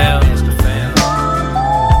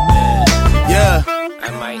 Yeah.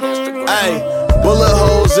 Ay, bullet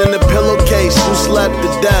holes in the pillowcase, you slept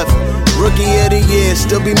to death. Rookie of the year,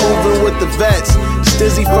 still be moving with the vets.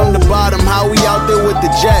 Stizzy from the bottom, how we out there with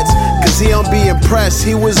the Jets? Cause he don't be impressed,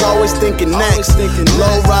 he was always thinking next.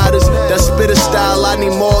 Low riders, that spitter style, I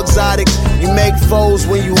need more exotics. You make foes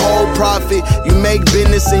when you hold profit. You make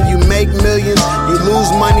business and you make millions. You lose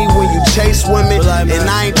money when you chase women. And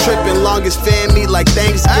I ain't tripping, long as fan meet like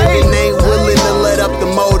Thanksgiving. Ain't willing to let up the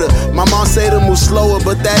motor. My mom say to move slower,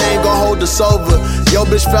 but that ain't gon' hold us over. Yo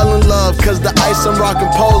bitch fell in love, cause the ice I'm rockin'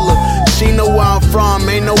 polar. She know where I'm from,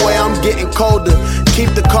 ain't no way I'm getting colder.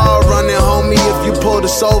 Keep the car running, homie, if you pull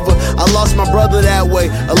this over. I lost my brother that way,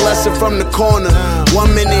 a lesson from the corner.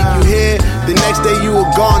 1 minute you here, the next day you a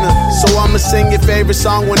goner. So I'ma sing your favorite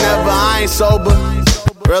song whenever I ain't sober.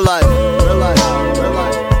 Real life, real life, real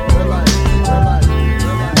life.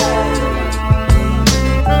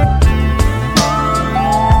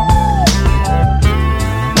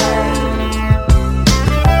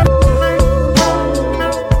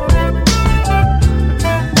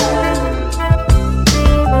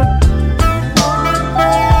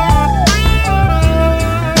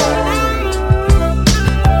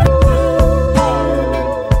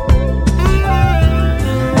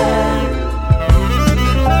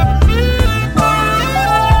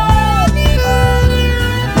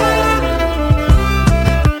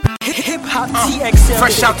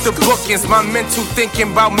 Fresh out the bookings, my mental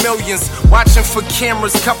thinking about millions. Watching for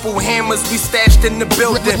cameras, couple hammers, we stashed in the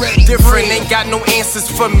building. Different, ain't got no answers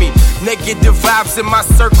for me. Negative vibes in my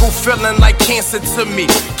circle, feeling like cancer to me.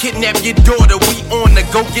 Kidnap your daughter, we on to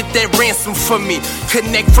go get that ransom for me.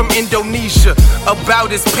 Connect from Indonesia, about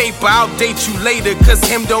his paper, I'll date you later, cause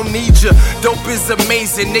him don't need you. Dope is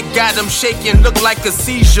amazing, it got him shaking, look like a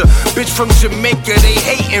seizure. Bitch from Jamaica, they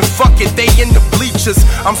hating, fuck it, they in the bleachers.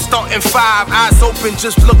 I'm starting 5, eyes open,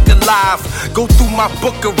 just looked alive. Go through my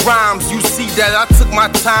book of rhymes, you see that I took my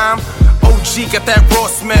time. OG got that raw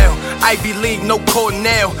smell, Ivy League, no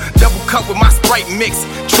Cornell. Double cup with my Sprite mix,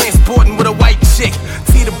 transporting with a white chick.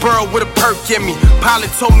 Teterboro with a perk in me, pilot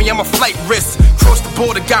told me I'm a flight risk. Cross the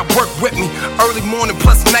border, got work with me, early morning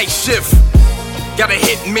plus night shift. Got a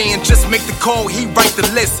hit man, just make the call, he write the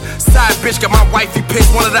list. Side bitch got my wifey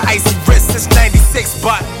pissed, one of the icy wrists. It's 96,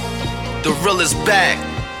 but the real is back.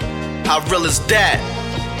 How real is that?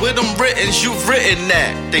 With them writtens, you've written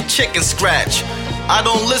that. They chicken scratch. I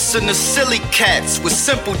don't listen to silly cats with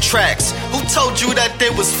simple tracks. Who told you that they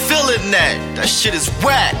was feeling that? That shit is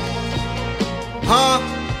whack. Huh?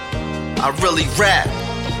 I really rap.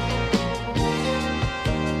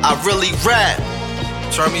 I really rap.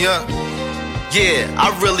 Turn me up. Yeah,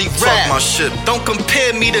 I really rap. Fuck my shit. Don't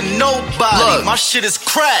compare me to nobody. Look. My shit is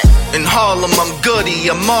crack. In Harlem, I'm goody.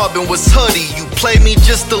 In Marvin was hoodie. You play me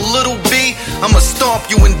just a little bit, I'ma stomp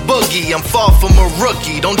you in boogie. I'm far from a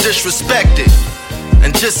rookie. Don't disrespect it.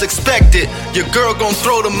 And just expect it. Your girl gon'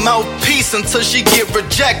 throw the mouthpiece until she get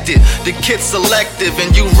rejected. The kid's selective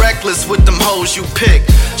and you reckless with them hoes you pick.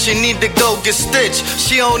 She need to go get stitched.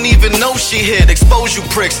 She don't even know she hit. Expose you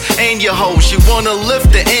pricks, ain't your hoe. She wanna lift,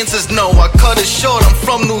 the answer's no. I cut it short, I'm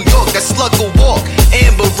from New York. I slug a walk,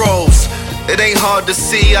 Amber Rose. It ain't hard to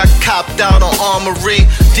see, I copped out on Armory.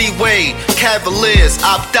 D-Wade, Cavaliers,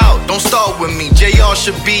 opt out, don't start with me. JR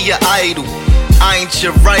should be your idol. I ain't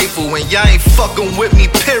your rival, and y'all ain't fucking with me,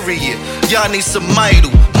 period. Y'all need some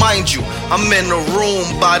idol, mind you. I'm in a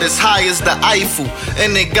room about as high as the Eiffel,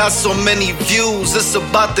 and it got so many views, it's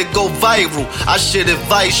about to go viral. I should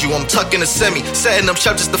advise you, I'm tucking a semi, setting up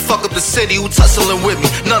shop just to fuck up the city. Who tussling with me?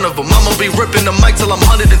 None of them. I'ma be ripping the mic till I'm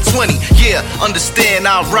 120. Yeah, understand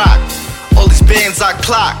I rock. All these bands I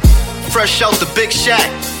clock, fresh out the big shack,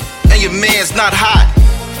 and your man's not hot.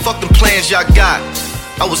 Fuck them plans y'all got.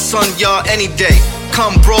 I would son y'all any day.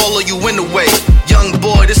 Come brawl or you in the way. Young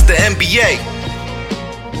boy, this the NBA.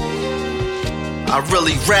 I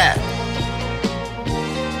really rap.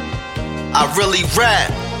 I really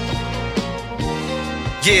rap.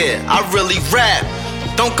 Yeah, I really rap.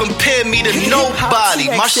 Don't compare me to nobody.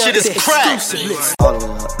 My shit is crack. All the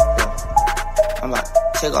way up, yeah. I'm like,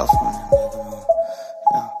 take off on it, nigga.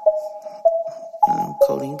 Yeah. And I'm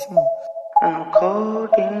codeine dream. And I'm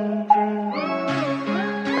codeine dream.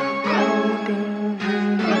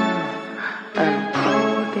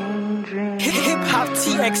 Hip Hop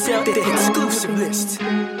TXL, the exclusive list.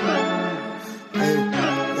 Hey,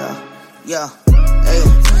 yeah, hey.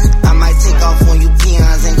 I might take off on you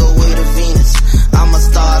peons and go way to Venus. I'm a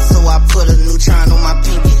star, so I put a neutron on my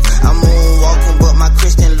pinky. I'm moonwalking, but my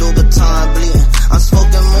Christian Louboutin bleeding. I'm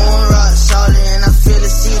smoking moon rock, Charlotte, and I feel the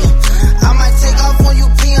ceiling. I might take off on you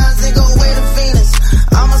peons and go way to Venus.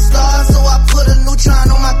 I'm a star, so I put a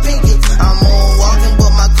neutron on my pinky. I'm moonwalking,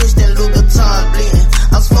 but my Christian Louboutin bleeding.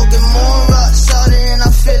 I'm smoking moon rock, Charlotte, and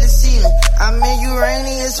I feel the ceiling. I'm in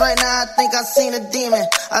Uranus right now, I think I seen a demon.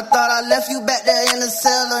 I thought I left you back there in the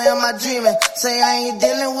cell, or am I dreaming? Say I ain't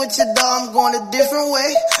dealing with your dog, I'm going a different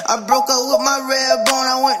way. I broke up with my red bone,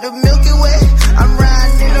 I went to Milky Way. I'm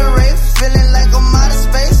riding in a rave, feeling like I'm out of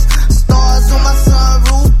space. Stars on my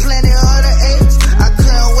sunroof, plenty of the apes. I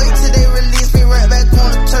couldn't wait till they released me right back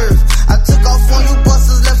on the turf. I took off on you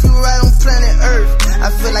busters, left you right on planet Earth. I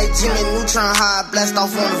feel like Jimmy Neutron, how I blast off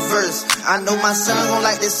on the verse. I know my son gon'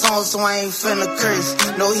 like this song, so I ain't finna curse.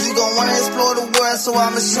 Know he gon' wanna explore the world, so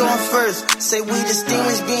I'ma show him first. Say we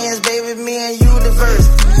distinguished beings, baby, me and you diverse.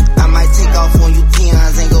 I might take off on you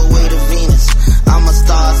peons and go way to Venus. I'm a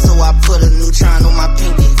star, so I put a neutron on my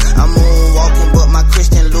pinky. I'm moonwalking, but my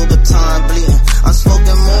Christian Louboutin bleeding. I'm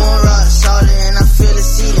smoking moon rock, Charlotte, and I feel the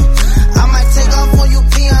ceiling. I might take off on you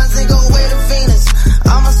peons and go way to Venus.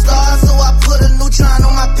 I'm a star, so I put a neutron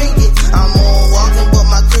on my pinky. I'm moonwalking, but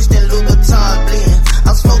my Christian Louboutin bleeding.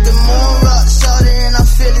 I'm smoking moon rock, Charlotte, and I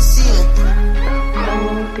feel the ceiling.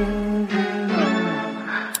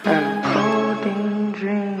 Codeine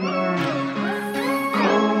dream.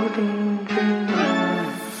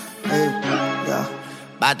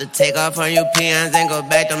 About to take off on you peons and go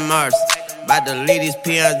back to Mars. About to leave these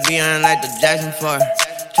peons beyond like the Jackson 4.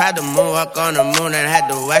 Tried to moonwalk on the moon and had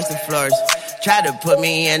to wax the floors. Tried to put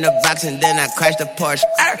me in the box and then I crashed the Porsche.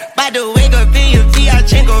 By the wake up in your Fiat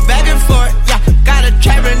chain, go back and forth. Yeah, got a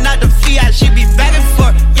trapper, not the Fiat, she be back and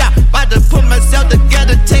forth. Yeah, about to put myself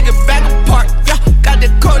together, take it back apart. Yeah, got the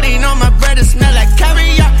codeine on my breath, it smell like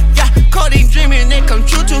caviar. Yeah, codeine dreaming, it come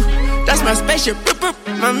true too. That's my spaceship.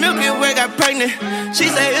 My Milky Way got pregnant. She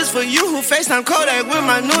say it's for you who FaceTime Kodak with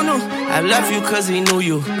my nunu. I love you cause he knew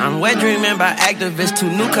you. I'm wet dreaming by activists. 2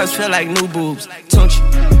 new cups feel like new boobs. Don't you?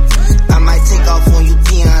 I might take off on you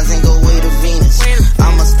peons and go way to Venus.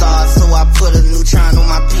 I'm a star, so I put a neutron on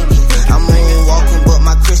my pinky. I'm moonwalking, but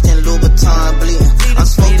my Christian Louboutin bleeding. I'm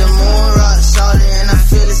smoking moon rock, Charlotte, and I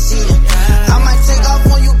feel the ceiling. I might take off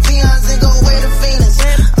on you peons and go way to Venus.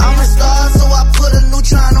 I'm a star, so I put a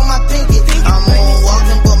neutron on my pinky. I'm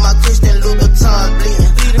moonwalking, but my Christian Louboutin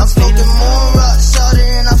bleeding. I'm smoking moon rock, Charlotte,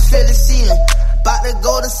 and I feel the ceiling. About to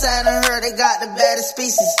go to Saturn, heard they got the baddest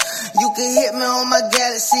species. You can hit me on my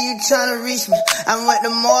galaxy, you tryna reach me. I went to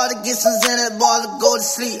mall to get some Zenith ball to go to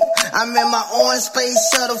sleep. I'm in my own space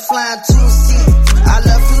shuttle flying 2 seats. I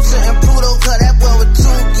left Future and Pluto, cause that boy was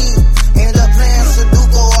too geek. Ended up playing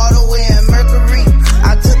Sudoku all the way in Mercury.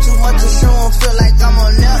 I took too much to show him, feel like I'm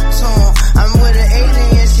on Neptune. I'm with an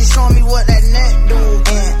alien, she showing me what that net do.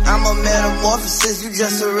 And I'm a metamorphosis, you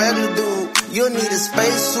just a regular dude. You'll need a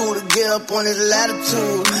spacesuit to get up on this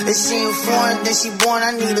latitude. If she ain't foreign, then she born,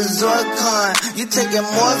 I need a Zorcon. You taking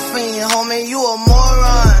morphine, homie, you a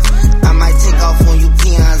moron. I might take off on you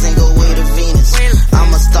peons and go way to Venus.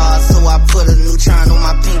 I'm a star, so I put a neutron on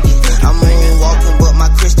my pinky. I'm moonwalking, but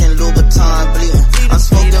my Christian Louboutin bleeding. I'm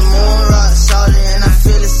smoking moon rock, Charlotte, and I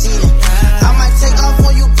feel the ceiling. I might take off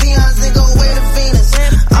on you peons and go way to Venus.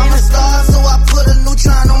 I'm a star, so I put a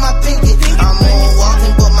neutron on my pinky. I'm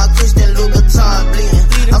moonwalking, but my Christian Louboutin bleeding.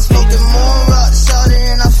 I'm smoking moon rock, Charlotte,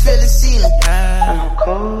 and I feel the ceiling. I'm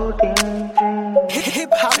codeine. Hip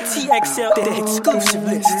Hop TXL, the exclusive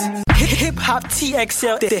list. Hip Hop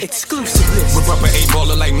TXL, the exclusive list. Whip up an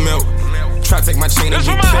 8-baller like milk. Try to take my chain and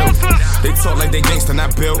get killed. They talk like they gangsta,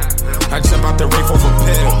 not built. I jump out the rape off a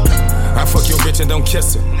pill. I fuck your bitch and don't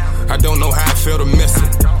kiss her. I don't know how I feel to miss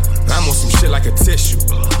it. I'm on some shit like a tissue.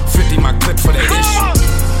 50 my clip for that issue.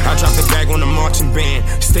 I drop the bag on the marching band.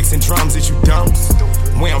 Sticks and drums, is you dumb?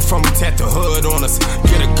 Where I'm from, we tat the hood on us.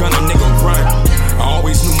 Get a gun, a nigga run. I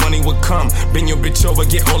always knew money would come. Bend your bitch over,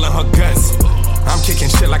 get all of her guts. I'm kicking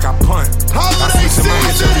shit like I punt. I switch to my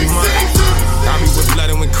bitch every month. I be with blood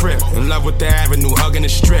and with crip. In love with the avenue, hugging the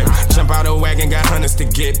strip. Jump out of wagon, got hundreds to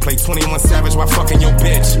get. Play 21 Savage while fucking your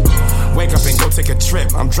bitch. Wake up and go take a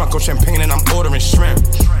trip. I'm drunk on champagne and I'm ordering shrimp.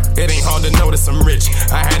 It ain't hard to notice I'm rich.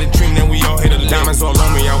 I had a dream that we all hit a diamonds all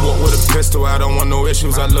on me. I walk with a pistol. I don't want no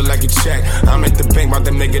issues. I look like a check. I'm at the bank about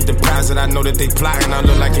to make a deposit. I know that they plotting. I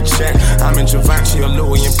look like a check. I'm in Givenchy or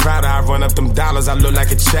Louis and Prada. I run up them dollars. I look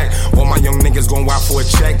like a check. All my young niggas gon' wild for a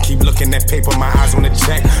check. Keep looking at paper. My eyes on the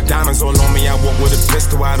check. Diamonds all on me. I walk with a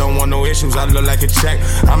pistol. I don't want no issues. I look like a check.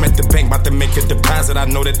 I'm at the bank about to make a deposit. I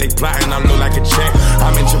know that they plotting. I look like a check.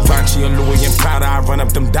 I'm in Givenchy or Louis and Prada. I run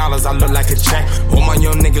up them dollars. I look like a check. All my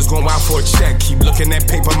young niggas gon' wild for a check. Keep looking at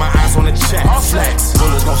paper, my eyes on the check. Flex.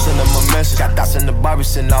 Bullets gon' send them a message. Got dots in the Barbie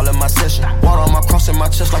sitting all in my session. Water on my cross in my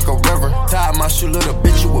chest like a river. Tied my shoe, little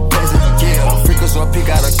bitch, you a peasant. Yeah, freakers or pick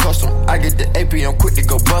out a custom. I get the AP, I'm quick to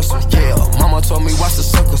go bust em. Yeah, mama told me watch the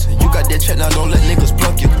suckers. You got that check, now don't let niggas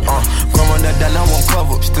pluck you. Grandma that down, I won't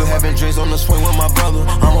cover. Still having dreams on the swing with my brother.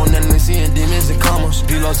 I'm on that list, seeing demons and commas.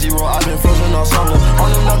 D-Lo 0, I've been frozen all summer. On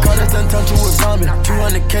them narcotics, done turn to a zombie.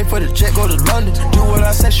 200K for the check, go to London. Do what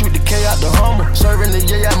I say, shoot the K out the Hummer. Serving the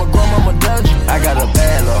yeah, I'm a grandmama dungeon. I got a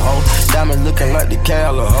bad little hoe. Diamond looking like the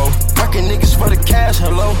Cala hoe. Working niggas for the cash,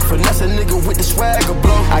 hello. Finesse a nigga with the swagger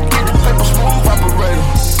blow. I get the paper smooth operator.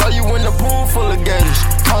 Throw you in the pool full of gators.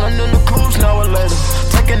 Calling in the cruise now or later.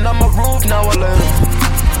 Taking on my roof now or later.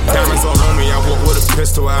 Diamonds all on me, I walk with a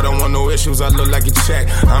pistol. I don't want no issues, I look like a check.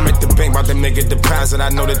 I'm at the bank about to make a deposit. I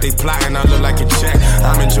know that they plotting, I look like a check.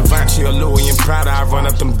 I'm in Givenchy or Louis and Prada. I run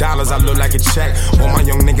up them dollars, I look like a check. All my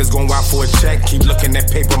young niggas gon' wild for a check. Keep looking at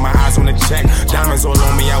paper, my eyes on the check. Diamonds all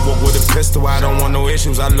on me, I walk with a pistol. I don't want no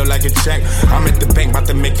issues, I look like a check. I'm at the bank about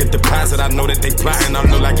to make a deposit. I know that they plotting, I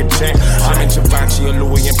look like a check. I'm in Givenchy or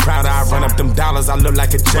Louis and Prada. I run up them dollars, I look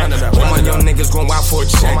like a check. All my young niggas gon' wild for a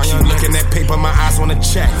check. Keep looking at paper, my eyes on the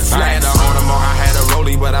check. I had a Audemars, I had a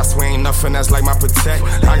rollie, but I swear ain't nothing that's like my protect.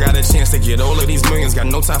 I got a chance to get all of these millions, got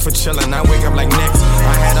no time for chillin'. I wake up like next.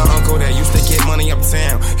 I had an uncle that used to get money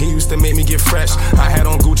uptown. He used to make me get fresh. I had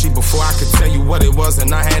on Gucci before I could tell you what it was,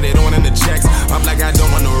 and I had it on in the checks. Up like I don't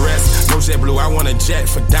want no rest. No JetBlue, I want a jet.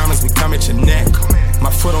 For diamonds, we come at your neck. My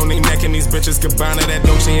foot on their neck and these bitches combine to that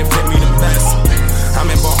Dolce and fit me the best. I'm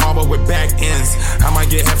in Bar Harbor with back ends. I might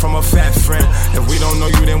get head from a fat friend. If we don't know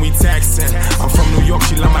you, then we taxin'. I'm from New York,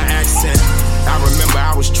 she love my accent. I remember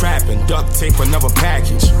I was trapping, duct tape, another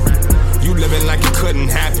package. You living like it couldn't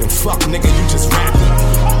happen. Fuck, nigga, you just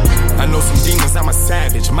rapping. I know some demons, I'm a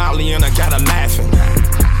savage. Molly and I got her laughing.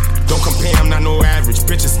 Don't compare, I'm not no average.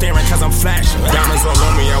 Bitches staring cause I'm flashing. Diamonds all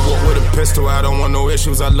on me, I walk with a pistol. I don't want no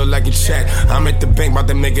issues, I look like a check. I'm at the bank about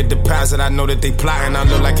to make a deposit. I know that they plotting, I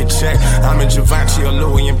look like a check. I'm in Givenchy or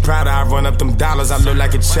Louis and Prada. I run up them dollars, I look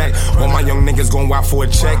like a check. All my young niggas gon' wild for a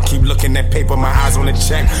check. Keep looking at paper, my eyes on the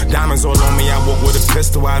check. Diamonds all on me, I walk with a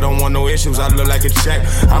pistol. I don't want no issues, I look like a check.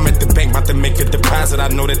 I'm at the bank about to make a deposit. I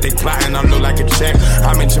know that they plotting, I look like a check.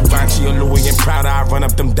 I'm in Givenchy or Louis and Prada. I run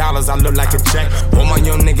up them dollars, I look like a check. All my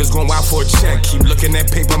young niggas gon' wild for a check. Keep looking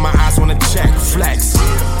at paper, my eyes on the check. Flex.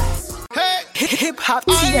 Hey, hip hop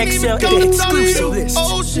TXL, the exclusive list.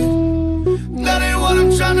 Oh shit, that ain't what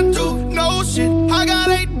I'm tryna do. No shit, I got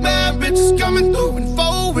 8 bad bitches coming through in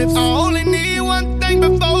 4 whips. I only need one thing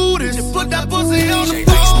before this. You put that pussy on the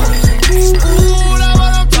phone. Ooh, that's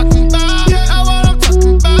what I'm talking about. That's what I'm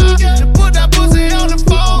talking about. You put that pussy on the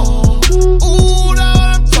phone. Ooh, that's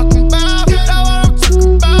what I'm talking about. That's what I'm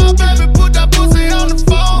talking about. Baby, put that pussy on the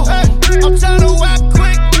phone. Hey, I'm tryna whack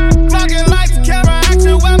quick. Clocking lights, camera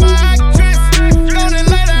action with my actress. Gonna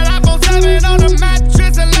lay that iPhone 7 on the mattress.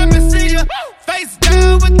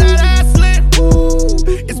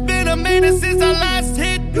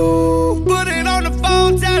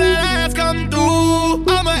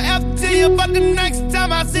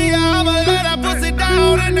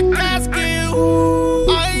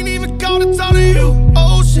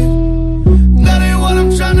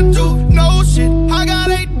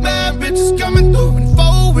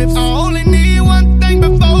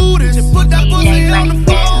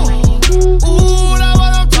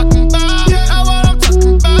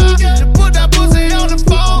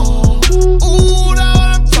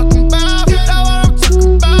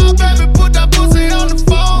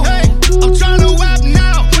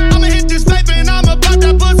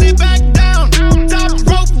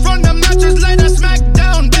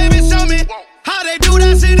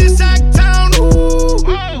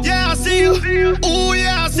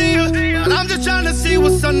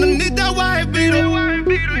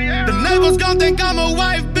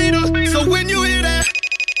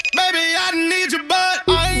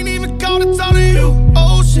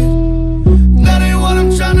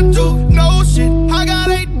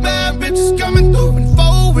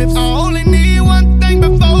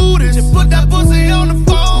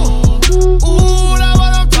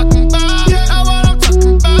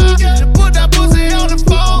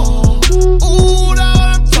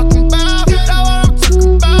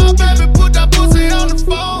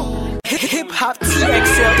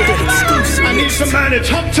 TXL exclusive. I need somebody to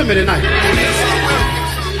talk to me tonight.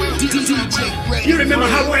 You remember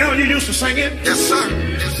how well you used to sing it? Yes, sir.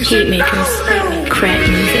 Heat makers, crack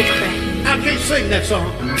music. I can't sing that song.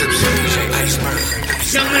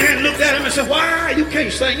 Young man looked at him and said, "Why you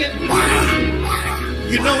can't sing it?"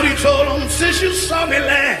 You know what he told him? "Since you saw me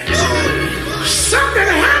last, something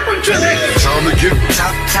happened to me."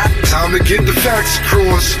 Time to get the facts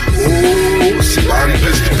across. Oh, somebody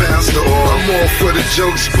pissed the pastor off. I'm all for the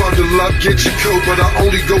jokes, bundle up, get your coat, but I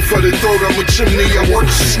only go for the throat. I'm a chimney, I work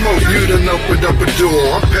to smoke. You done opened up a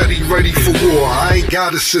door. I'm petty, ready for war. I ain't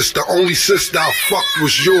got a sister, only sister I fucked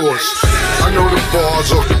was yours. I know the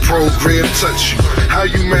bars off the program touch you. How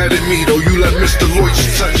you mad at me though? You let Mr. Lloyd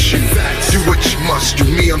touch you. Do what you must do.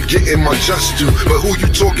 Me, I'm getting my just due. But who you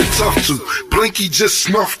talking tough to? Blinky just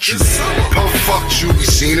snuffed you. Puff fucked you. We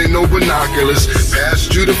seen it, no binoculars.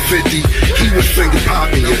 Passed you to 50. He was finger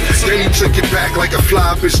popping you. Then he took it back like a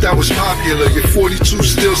fly bitch that was popular. Your 42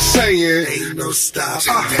 still saying ain't no stop.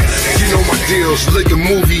 You know my deals. Lick a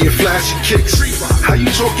movie and flashy kicks. How you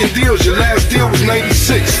talking deals? Your last deal was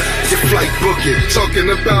 96. Your flight booking. Talking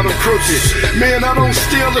about a crooked. Man, I don't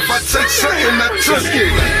steal if I take something I took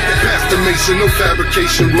it. Pastor Mason, no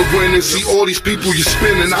fabrication. We're winning. See all these people you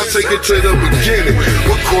spinning. I take it to the beginning.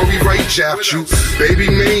 What Corey Wright japped you. Baby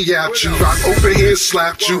man yapped you. Rock open hand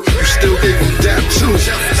slapped you. You still gave him dap too.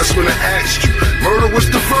 That's when I asked you. Murder was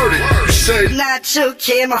the verdict. You said, not you,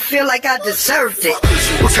 Kim. I feel like I deserved it.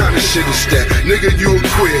 What kind of shit is that? Nigga, you a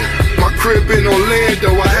queer. My crib in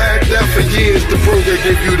Orlando, I had that for years. The program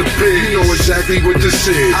gave you the bid. You know exactly what this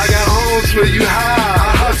is. I got homes where you hide.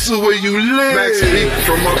 I hustle where you live. Max B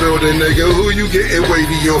from my building, nigga. Who you getting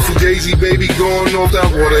wavy on? Fugazi, baby, going off that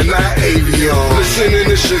water, not Avion. Listening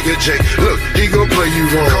to Sugar J. Look, he gon' play you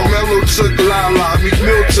wrong. Carmelo took Lala. Meek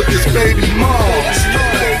Mill took his baby mom.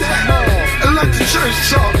 And let the church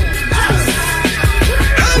talk.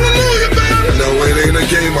 Hallelujah, baby. No, it ain't a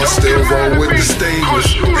game. I still roll with the stainless.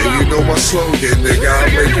 And you know my slogan, nigga. I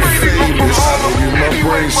make you famous. I know you my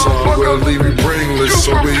brain, so I will leave you brainless.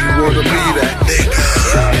 So where you wanna be that, nigga?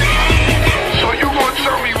 So you gonna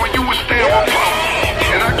tell me when you was staying with Pop,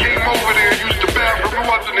 and I came over there and used the bathroom, you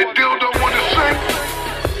wasn't a dildo on the sink?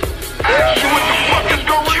 I asked you what the fuck is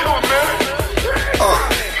going on, man?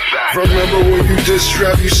 Remember when you diss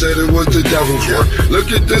rap, you said it was the devil's work. Look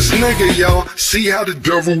at this nigga, y'all. See how the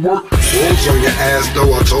devil work? Wolves on your ass,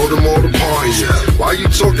 though. I told them all to party. Why you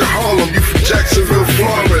talking Harlem? You from Jacksonville,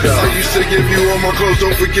 Florida. I used to give you all my clothes.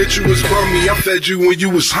 Don't forget you was bummy. I fed you when you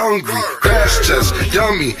was hungry. Crash test,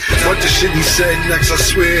 yummy. What the shit he said next, I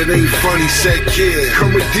swear it ain't funny. Said kid,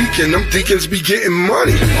 come a deacon. Them deacons be getting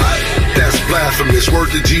money. That's blasphemous.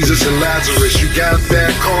 Word to Jesus and Lazarus. You got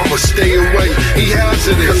bad karma, stay away. He has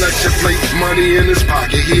it. Collect your plate, money in his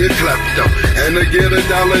pocket. He a klepto. And to get a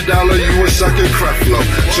dollar, you a sucking Creflo.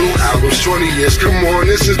 2 albums, 20 years. Come on,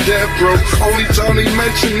 this is dead, bro. Only time he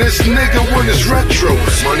mention this nigga when it's retro.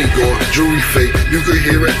 Money gone, jewelry fake. You could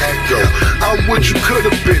hear it echo. I'm what you could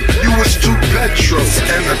have been. You was too petro.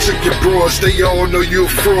 And I took your bros. They all know you a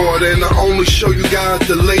fraud. And the only show you got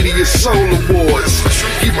the Lady of Soul Awards.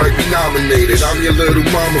 He might be nominated. I'm your little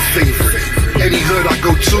mama favorite. Any hood I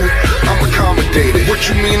go to, I'm accommodated. What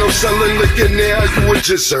you mean I'm selling liquor now? You a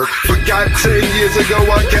jizzer. Forgot 10 years ago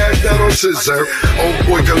I cashed out on scissor. Old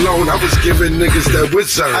boy cologne, I was giving niggas that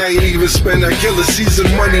wizard. I ain't even spend that killer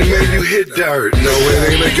season money, man, you hit dirt. No,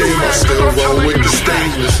 it ain't a game, I still roll with the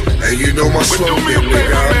stainless. And you know my slogan,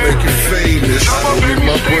 nigga, I make you famous. I don't need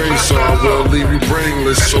my brain, so I will leave you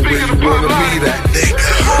brainless. So where you wanna be that, nigga?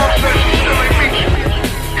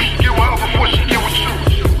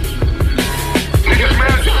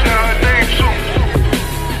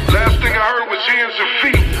 Hands and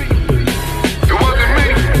feet. It wasn't me.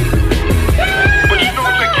 But you know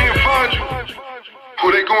if they can't find you, who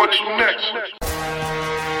they going to next?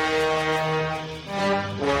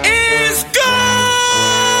 It's go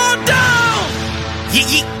down!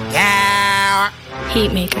 Yeah.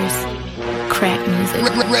 Heat makers, crack music.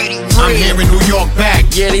 I'm hearing New York back.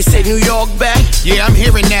 Yeah, they say New York back. Yeah, I'm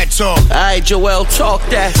hearing that talk. Alright, Joel, talk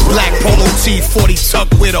that. Black polo tee, 40 tuck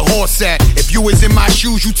where the horse at. If you was in my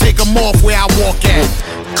shoes, you take them off where I walk at.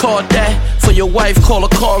 Caught that for your wife, call a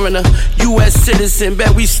coroner. U.S. citizen,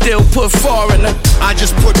 bet we still put foreigner. I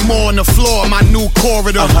just put more on the floor, my new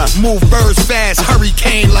corridor. Move birds fast,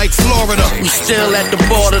 hurricane like Florida. We still at the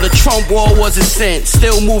border, the Trump wall wasn't sent.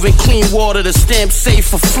 Still moving clean water, the stamp safe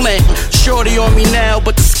for Flint. Shorty on me now,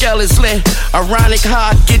 but the scale is lit. Ironic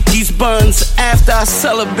how I get these buns after I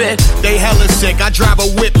sell a bit. They hella sick, I drive a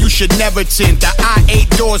whip, you should never tint. The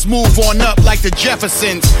I-8 doors move on up like the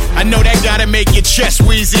Jeffersons. I know that gotta make your chest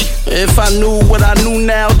weak. breezy. If I knew what I knew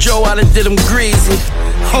now, Joe, I done did them greasy.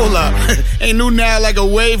 Hold up, ain't new now like a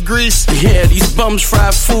wave grease? Yeah, these bums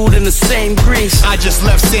fry food in the same grease. I just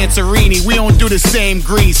left Santorini, we don't do the same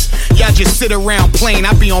grease. Y'all just sit around playing,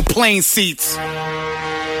 I be on plane seats.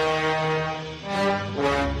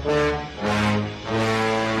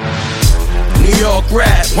 New York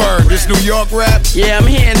rap. Word, this New York rap? Yeah, I'm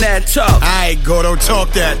hearing that talk. Aight, Gordo,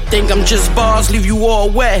 talk that. Think I'm just bars, leave you all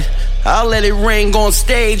wet. I'll let it ring on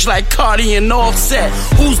stage like Cardi and Offset.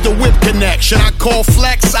 Who's the whip connect? Should I call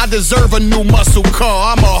Flex? I deserve a new muscle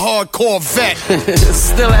car, I'm a hardcore vet.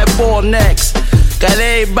 Still at ball necks. Got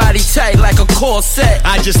everybody tight like a corset.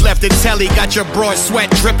 I just left the telly, got your broad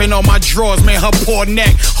sweat dripping on my drawers, man, her poor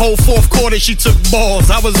neck. Whole fourth quarter, she took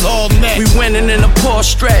balls, I was all net. We winning in a poor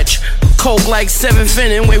stretch. Coke like 7th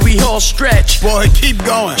inning where we all stretch. Boy, keep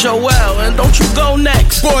going. Joel, and don't you go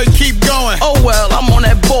next. Boy, keep going. Oh well, I'm on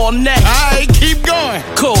that ball neck. Aight, keep going.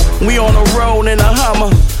 Cool, we on the road in a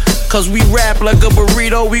Hummer. Cause we rap like a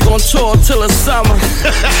burrito, we gon' tour till the summer.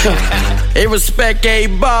 They respect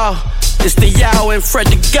A-Bar. It's the Yao and Fred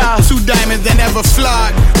the God. 2 diamonds that never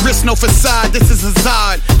fly. Wrist no facade, this is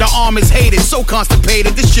Hazard. The arm is hated, so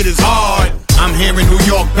constipated, this shit is hard. I'm hearing New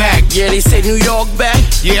York back. Yeah, they say New York back.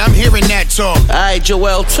 Yeah, I'm hearing that talk. Alright,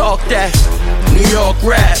 Joel, talk that. New York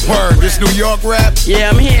rap. Word, this New York rap?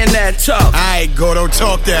 Yeah, I'm hearing that talk. Aight, Gordo,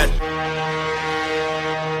 talk that.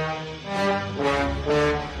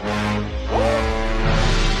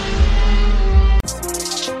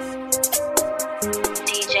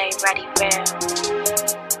 Ready, real.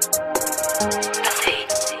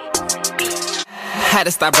 Had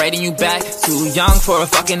to stop writing you back. Too young for a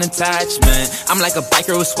fucking attachment. I'm like a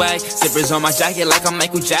biker with swag. Zippers on my jacket like I'm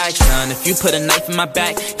Michael Jackson. If you put a knife in my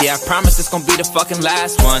back, yeah, I promise it's gonna be the fucking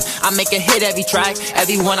last one. I make a hit every track.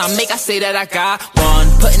 Every one I make, I say that I got one.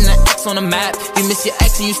 Putting the X on the map. You miss your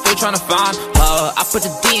ex and you still tryna find her. I put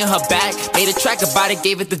the D in her back. Made a track about it,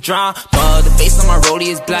 gave it the drama. The face on my rollie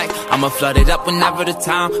is black. I'ma flood it up whenever the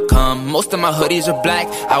time come. Most of my hoodies are black.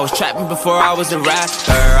 I was trapping before I was a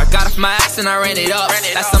rapper. I got off my ass and I ran it up.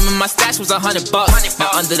 Last time in my stash was $100. Now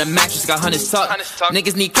under the mattress got hundreds tucked.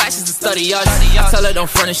 Niggas need classes to study us. I tell her don't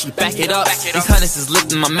front it, she back it up. These hundreds is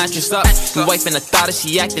lifting my mattress up. Your wife and the thought that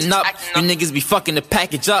she acting up. You niggas be fucking the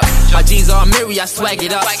package up. My jeans all mirror, I swag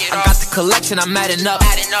it up. I got the collection, I'm adding up.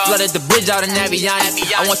 Flooded the bridge out in Avion.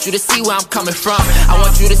 I want you to see where I'm coming from. I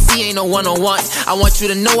want you to see ain't no one-on-one. I want you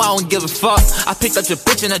to know I don't give a fuck. I picked up your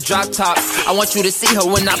bitch in a drop top. I want you to see her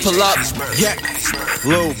when I pull up. Yeah,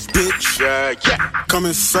 little bitch. Yeah. Come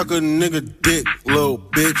and suck a nigga dick, little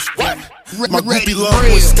bitch. What? My groupie love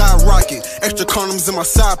was skyrocket. Extra condoms in my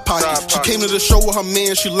side pocket. She came to the show with her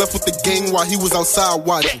man. She left with the gang while he was outside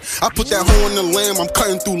watching. I put that hoe in the lamb. I'm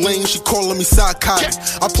cutting through lanes. She calling me psychotic.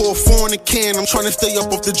 I pour a 4 in the can. I'm trying to stay up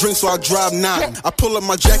off the drink, so I drive 9. I pull up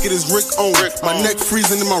my jacket, it's Rick on. My neck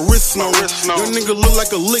freezing and my wrist snowing. Your nigga look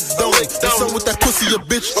like a lick, don't it? That's up with that pussy, your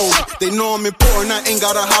bitch on. They know I'm important. I ain't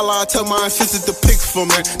gotta holler. I tell my assistant to pick for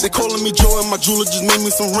me. They calling me Joe and my jeweler just made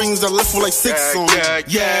me some rings. I left for like 6 on.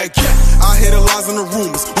 Yeah. I hear the lies and the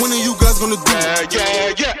rumors. When are you guys gonna do it?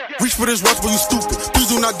 Yeah. Reach for this watch, but you stupid.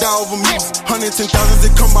 Please do not die over music. 110,000,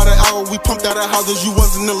 they come by the hour. We pumped out of houses, you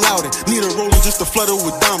wasn't allowed it. Need a roller just to flutter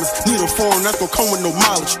with diamonds. Need a foreign, that's gonna come with no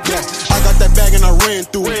mileage. Yeah, I got that bag and I ran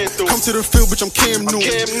through it. Come to the field, bitch, I'm Cam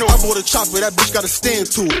Newton. I bought a chopper, that bitch gotta stand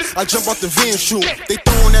to it. I jump out the van shoe. They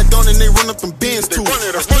throwing that down and they run up them bands too.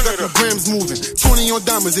 I still got the grams moving. 20 on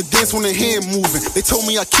diamonds, it dance when the hand moving. They told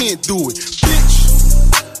me I can't do it. Bitch.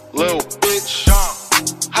 Little bitch, dumb,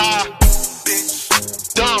 high,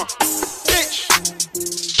 bitch, dumb, bitch.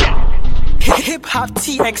 Hip Hop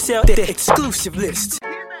TXL, the exclusive list.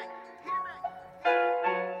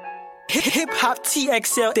 Hip Hop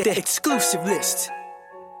TXL, the exclusive list.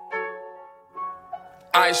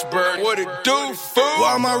 Iceberg, what it do, fool?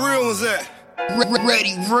 Where my real ones at?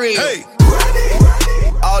 Ready, real. Hey.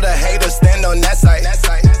 All the haters stand on that side.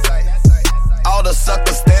 All the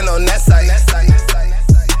suckers stand on that side.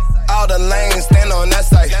 All the lanes stand on that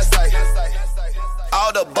side.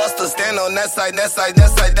 All the busters stand on that side.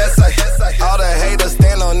 All the haters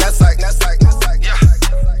stand on that side.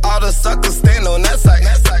 All the suckers stand on that side.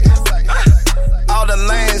 All the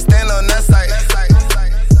lanes stand on that side.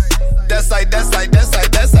 That side.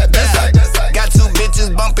 Got 2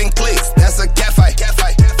 bitches bumping clicks. That's a cat fight.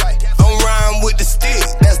 I'm riding with the stick.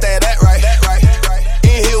 That's that right.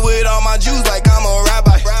 In here with all my Jews like I'm a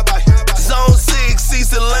rabbi. Zone 6,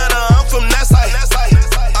 East Atlanta, I'm from that side.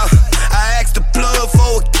 I asked the plug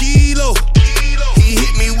for a kilo. He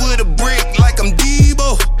hit me with a brick like I'm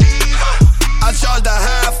Debo. I charged the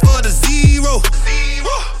high for the 0.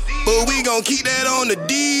 But we gon' keep that on the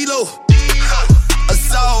D.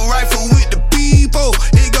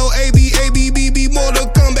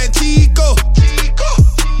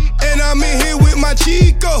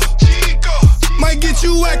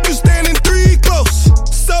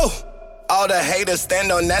 haters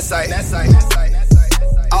stand on that side.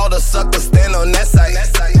 All the suckers stand on that side.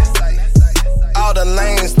 All the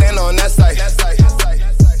lanes stand on that side.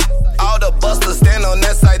 All the busters stand on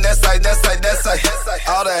that side, that side, that side, that side.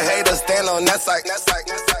 All the haters stand on that side.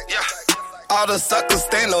 All the suckers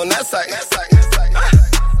stand on that side.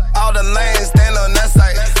 All the lanes stand on that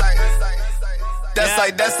side. That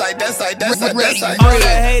side, that side, that side, that side, that side. All the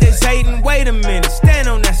haters hating, wait a minute, stand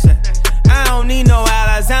on that side. I don't need no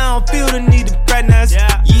allies, I don't feel the need to fraternize.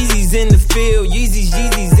 Yeezys in the field,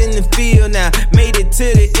 Yeezys in the field now. Made it to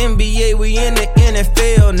the NBA, we in the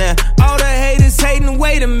NFL now. All the haters hating,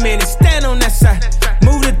 wait a minute, stand on that side.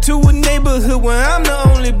 Moved it to a neighborhood where I'm the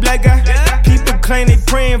only black guy. People claim they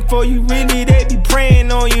praying for you, really they be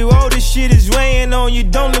praying on you. All this shit is weighing on you,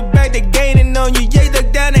 don't look back, they gaining on you. Yeah,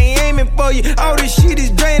 look down, they aiming for you. All this shit is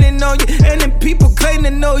draining on you. And then people claim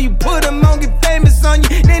to know you, put them on, get famous on you.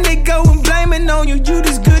 Then they go and blaming on you. You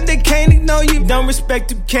this good, they can't ignore you. Don't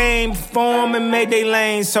respect who came before them and made they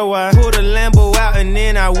lane. So I pulled a Lambo out and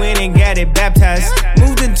then I went and got it baptized.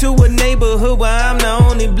 Moved into a neighborhood where I'm the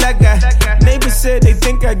only black guy. Neighbors said they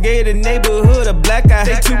think I gave the neighborhood a black eye.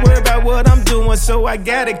 They too worried about what I'm doing, so I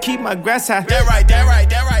gotta keep my grass high. That right.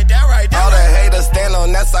 All the haters stand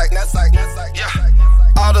on that side.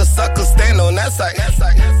 All the suckers stand on that side.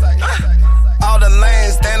 All the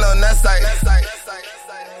lanes stand on that side.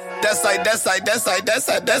 That side.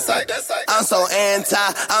 I'm so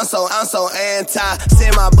anti.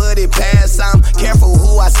 Send my buddy past. I'm careful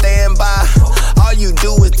who I stand by. All you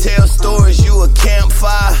do is tell stories. You a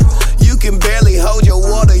campfire. You can barely hold your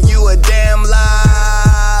water. You a damn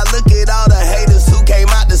lie. Look at all the haters who came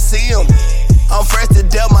out to see him. I'm fresh to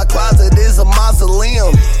death. My closet is a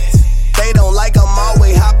mausoleum. They don't like I'm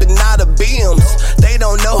always hopping out of BMs. They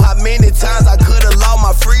don't know how many times I could've lost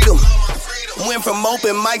my freedom. Went from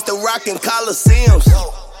open mics to rockin' coliseums.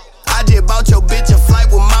 I just bought your bitch a flight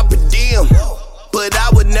with my per diem. But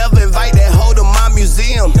I would never invite that hoe to my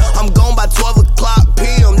museum. I'm gone by 12 o'clock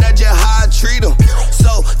p.m. That's just how I treat them.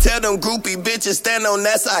 So tell them groupie bitches stand on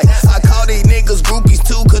that side. I call these niggas groupies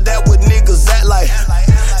too, cause that what niggas act like.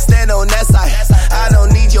 Stand on that side, I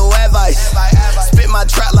don't need your advice. Spit my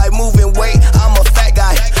trap like moving weight, I'm a fat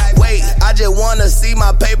guy. Wait, I just wanna see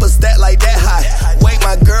my paper stack like that high. Wait,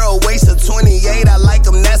 my girl waist a 28, I like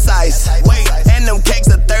them that size. Wait, and them cakes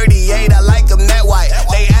a 38, I like them that white.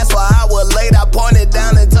 They asked why I was late, I pointed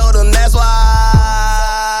down and told them that's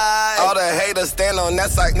why. All the haters stand on that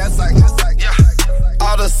side.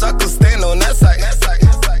 All the suckers stand on that side.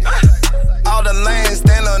 All the lanes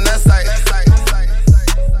stand on that side.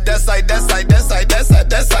 That side.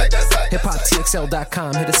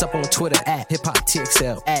 HipHopTXL.com. Hit us up on Twitter at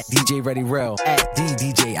HipHopTXL, at DJ Ready Rel, at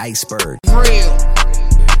DJ Iceberg. Real.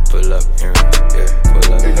 Pull up, pull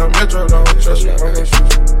up.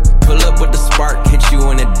 Pull up with the spark, hit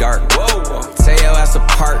you in the dark. Whoa. Tear your ass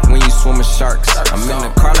apart when you swim with sharks. I'm in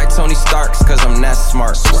the car like Tony Stark's, cause I'm that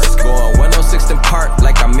smart. Going 106 and park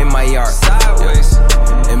like I'm in my yard. Sideways.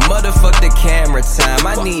 And motherfuck the camera time.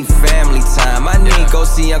 I need family time. I need go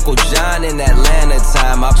see Uncle John in Atlanta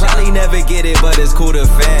time. I probably never get it, but it's cool to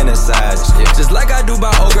fantasize. Just like I do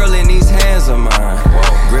by old girl in these hands of mine.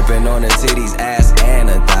 Gripping on the titties, ass and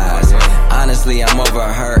the thighs. Honestly, I'm over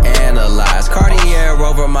her analyze. Cartier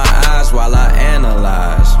over my eyes while I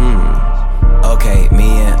analyze. Okay, me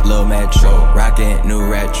and Lil Metro, rockin' new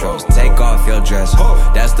retros. Take off your dress,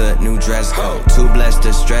 that's the new dress code. Too blessed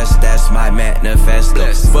to stress, that's my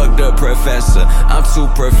manifesto. Fuck the professor, I'm too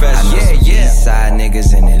professional. I know some east side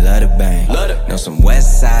niggas and they love to bang. Know some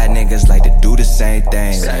west side niggas like to do the same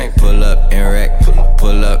thing. Like pull up and wreck,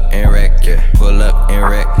 pull up and wreck, yeah. Pull up and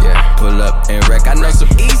wreck, yeah. Pull up and wreck. I know some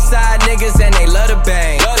east side niggas and they love to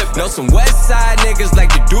bang. Know some west side niggas like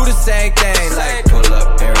to do the same thing. Like pull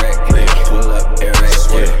up and wreck, yeah. Pull up and wreck,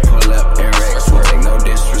 yeah. Pull up and wreck. Take no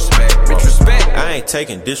disrespect, bitch respect. I ain't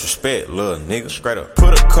taking disrespect, little nigga. Straight up,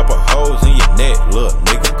 put a couple hoes in your neck, little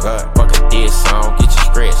nigga. God, fucking this song, get you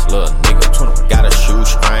stressed, little nigga. Got a shoe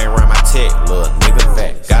string around my tech, little nigga.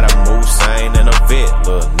 Fact, got a move sign and a vet,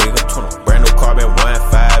 little nigga. Brand new carbon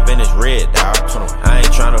 1.5 and it's red, dog. I ain't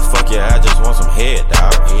tryna fuck you, I just want some head,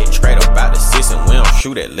 dog. Straight up out the 6 and we don't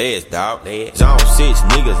shoot at legs, dog. Zone 6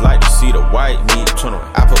 niggas like to see the white meat.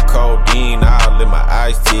 I put codeine all in my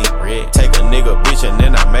iced tea. Take a nigga bitch and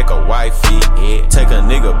then I make a wifey. Take a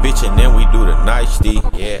nigga bitch and then we do the nicety.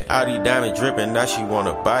 All these diamonds dripping, now she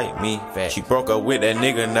wanna bite me. She broke up with that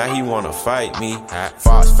nigga, now he wanna fight me.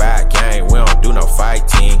 False 5 gang, we don't do no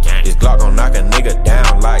fighting. This Glock gon' knock a nigga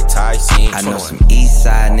down like Tyson. I know some east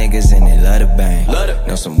side niggas and they love to bang.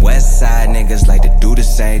 Know some west side niggas like to do the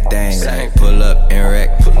same thing. Like pull up and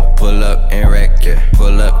wreck, pull up and wreck, yeah.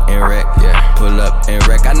 Pull up and wreck, yeah. Pull up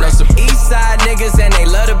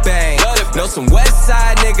Know some west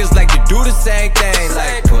side niggas like to do the same thing.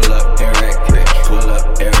 Like pull up and wreck, pull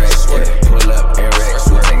up and wreck, pull up and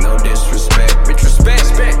wreck. Take no disrespect, bitch respect.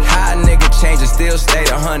 High nigga change and still stay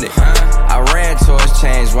 100. I ran towards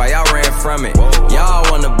change while y'all ran from it. Y'all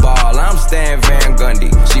want the ball, I'm staying Van Gundy.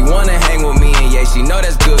 She wanna hang with me and yeah, she know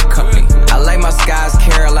that's good company. I like my skies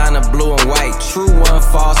Carolina blue and white. True one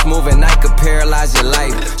false move and I could paralyze your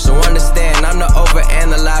life. So understand I'm the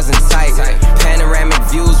overanalyzing type. Panoramic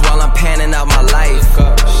views while I'm panning out my life.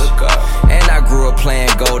 Look up. And I grew up playing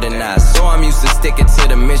GoldenEye, so I'm used to sticking to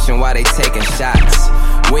the mission while they taking shots.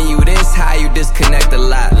 When you this high, you disconnect a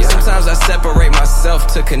lot. Sometimes I separate myself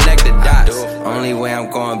to connect the dots. Only way I'm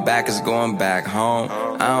going back is going back home.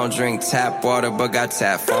 I don't drink tap water, but got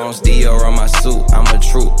tap phones. Dior on my suit, I'm a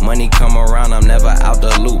troop. Money come around, I'm never out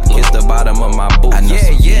the loop. Kiss the bottom of my boot. I know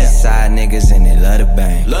some east side niggas and they love to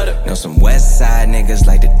bang. Know some west side niggas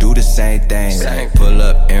like to do the same thing. Like pull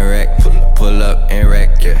up and wreck, pull up and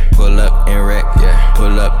wreck, pull up and wreck,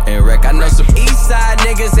 pull up and wreck. I know some east side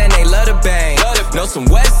niggas and they love to bang. Know some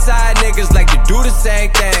west side niggas like to do the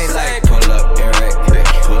same thing. Like pull up and wreck,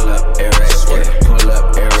 pull up and wreck, pull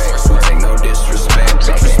up and wreck. Take no disrespect,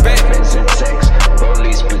 disrespect. In text,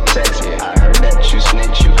 police protect. I heard that you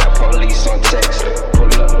snitch, you got police on text.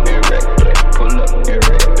 Pull up and wreck, pull up and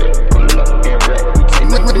wreck, pull up and wreck.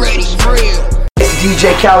 Ready, real. It's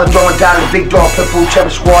DJ Khaled throwing down the big dog Pitbull Trevor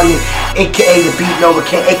Squallion, aka the Beat Nova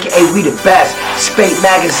King, aka we the best. Spate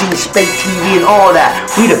Magazine, Spate TV and all that.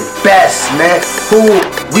 We the best, man. Who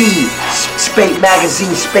we? Spate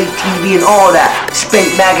Magazine, Spate TV and all that.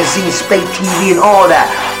 Spate Magazine, Spate TV and all that.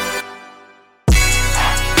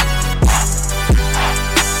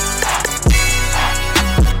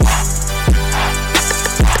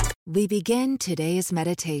 We begin today's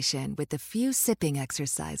meditation with a few sipping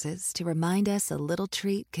exercises to remind us a little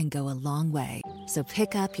treat can go a long way. So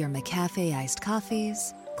pick up your McCafe iced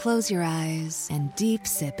coffees, close your eyes, and deep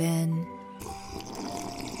sip in.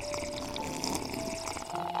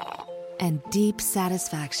 And deep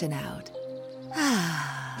satisfaction out.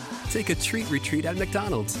 Take a treat retreat at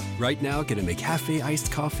McDonald's. Right now, get a McCafe iced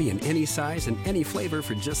coffee in any size and any flavor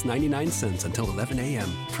for just 99 cents until 11 a.m.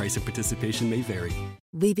 Price and participation may vary.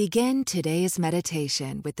 We begin today's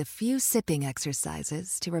meditation with a few sipping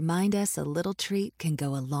exercises to remind us a little treat can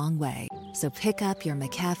go a long way. So pick up your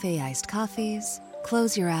McCafe iced coffees,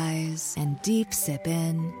 close your eyes, and deep sip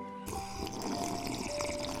in.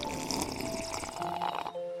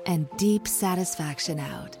 And deep satisfaction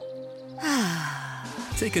out.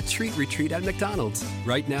 Take a treat retreat at McDonald's.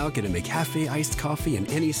 Right now, get a McCafe iced coffee in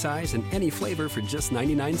any size and any flavor for just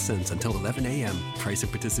 99 cents until 11 a.m. Price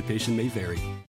and participation may vary.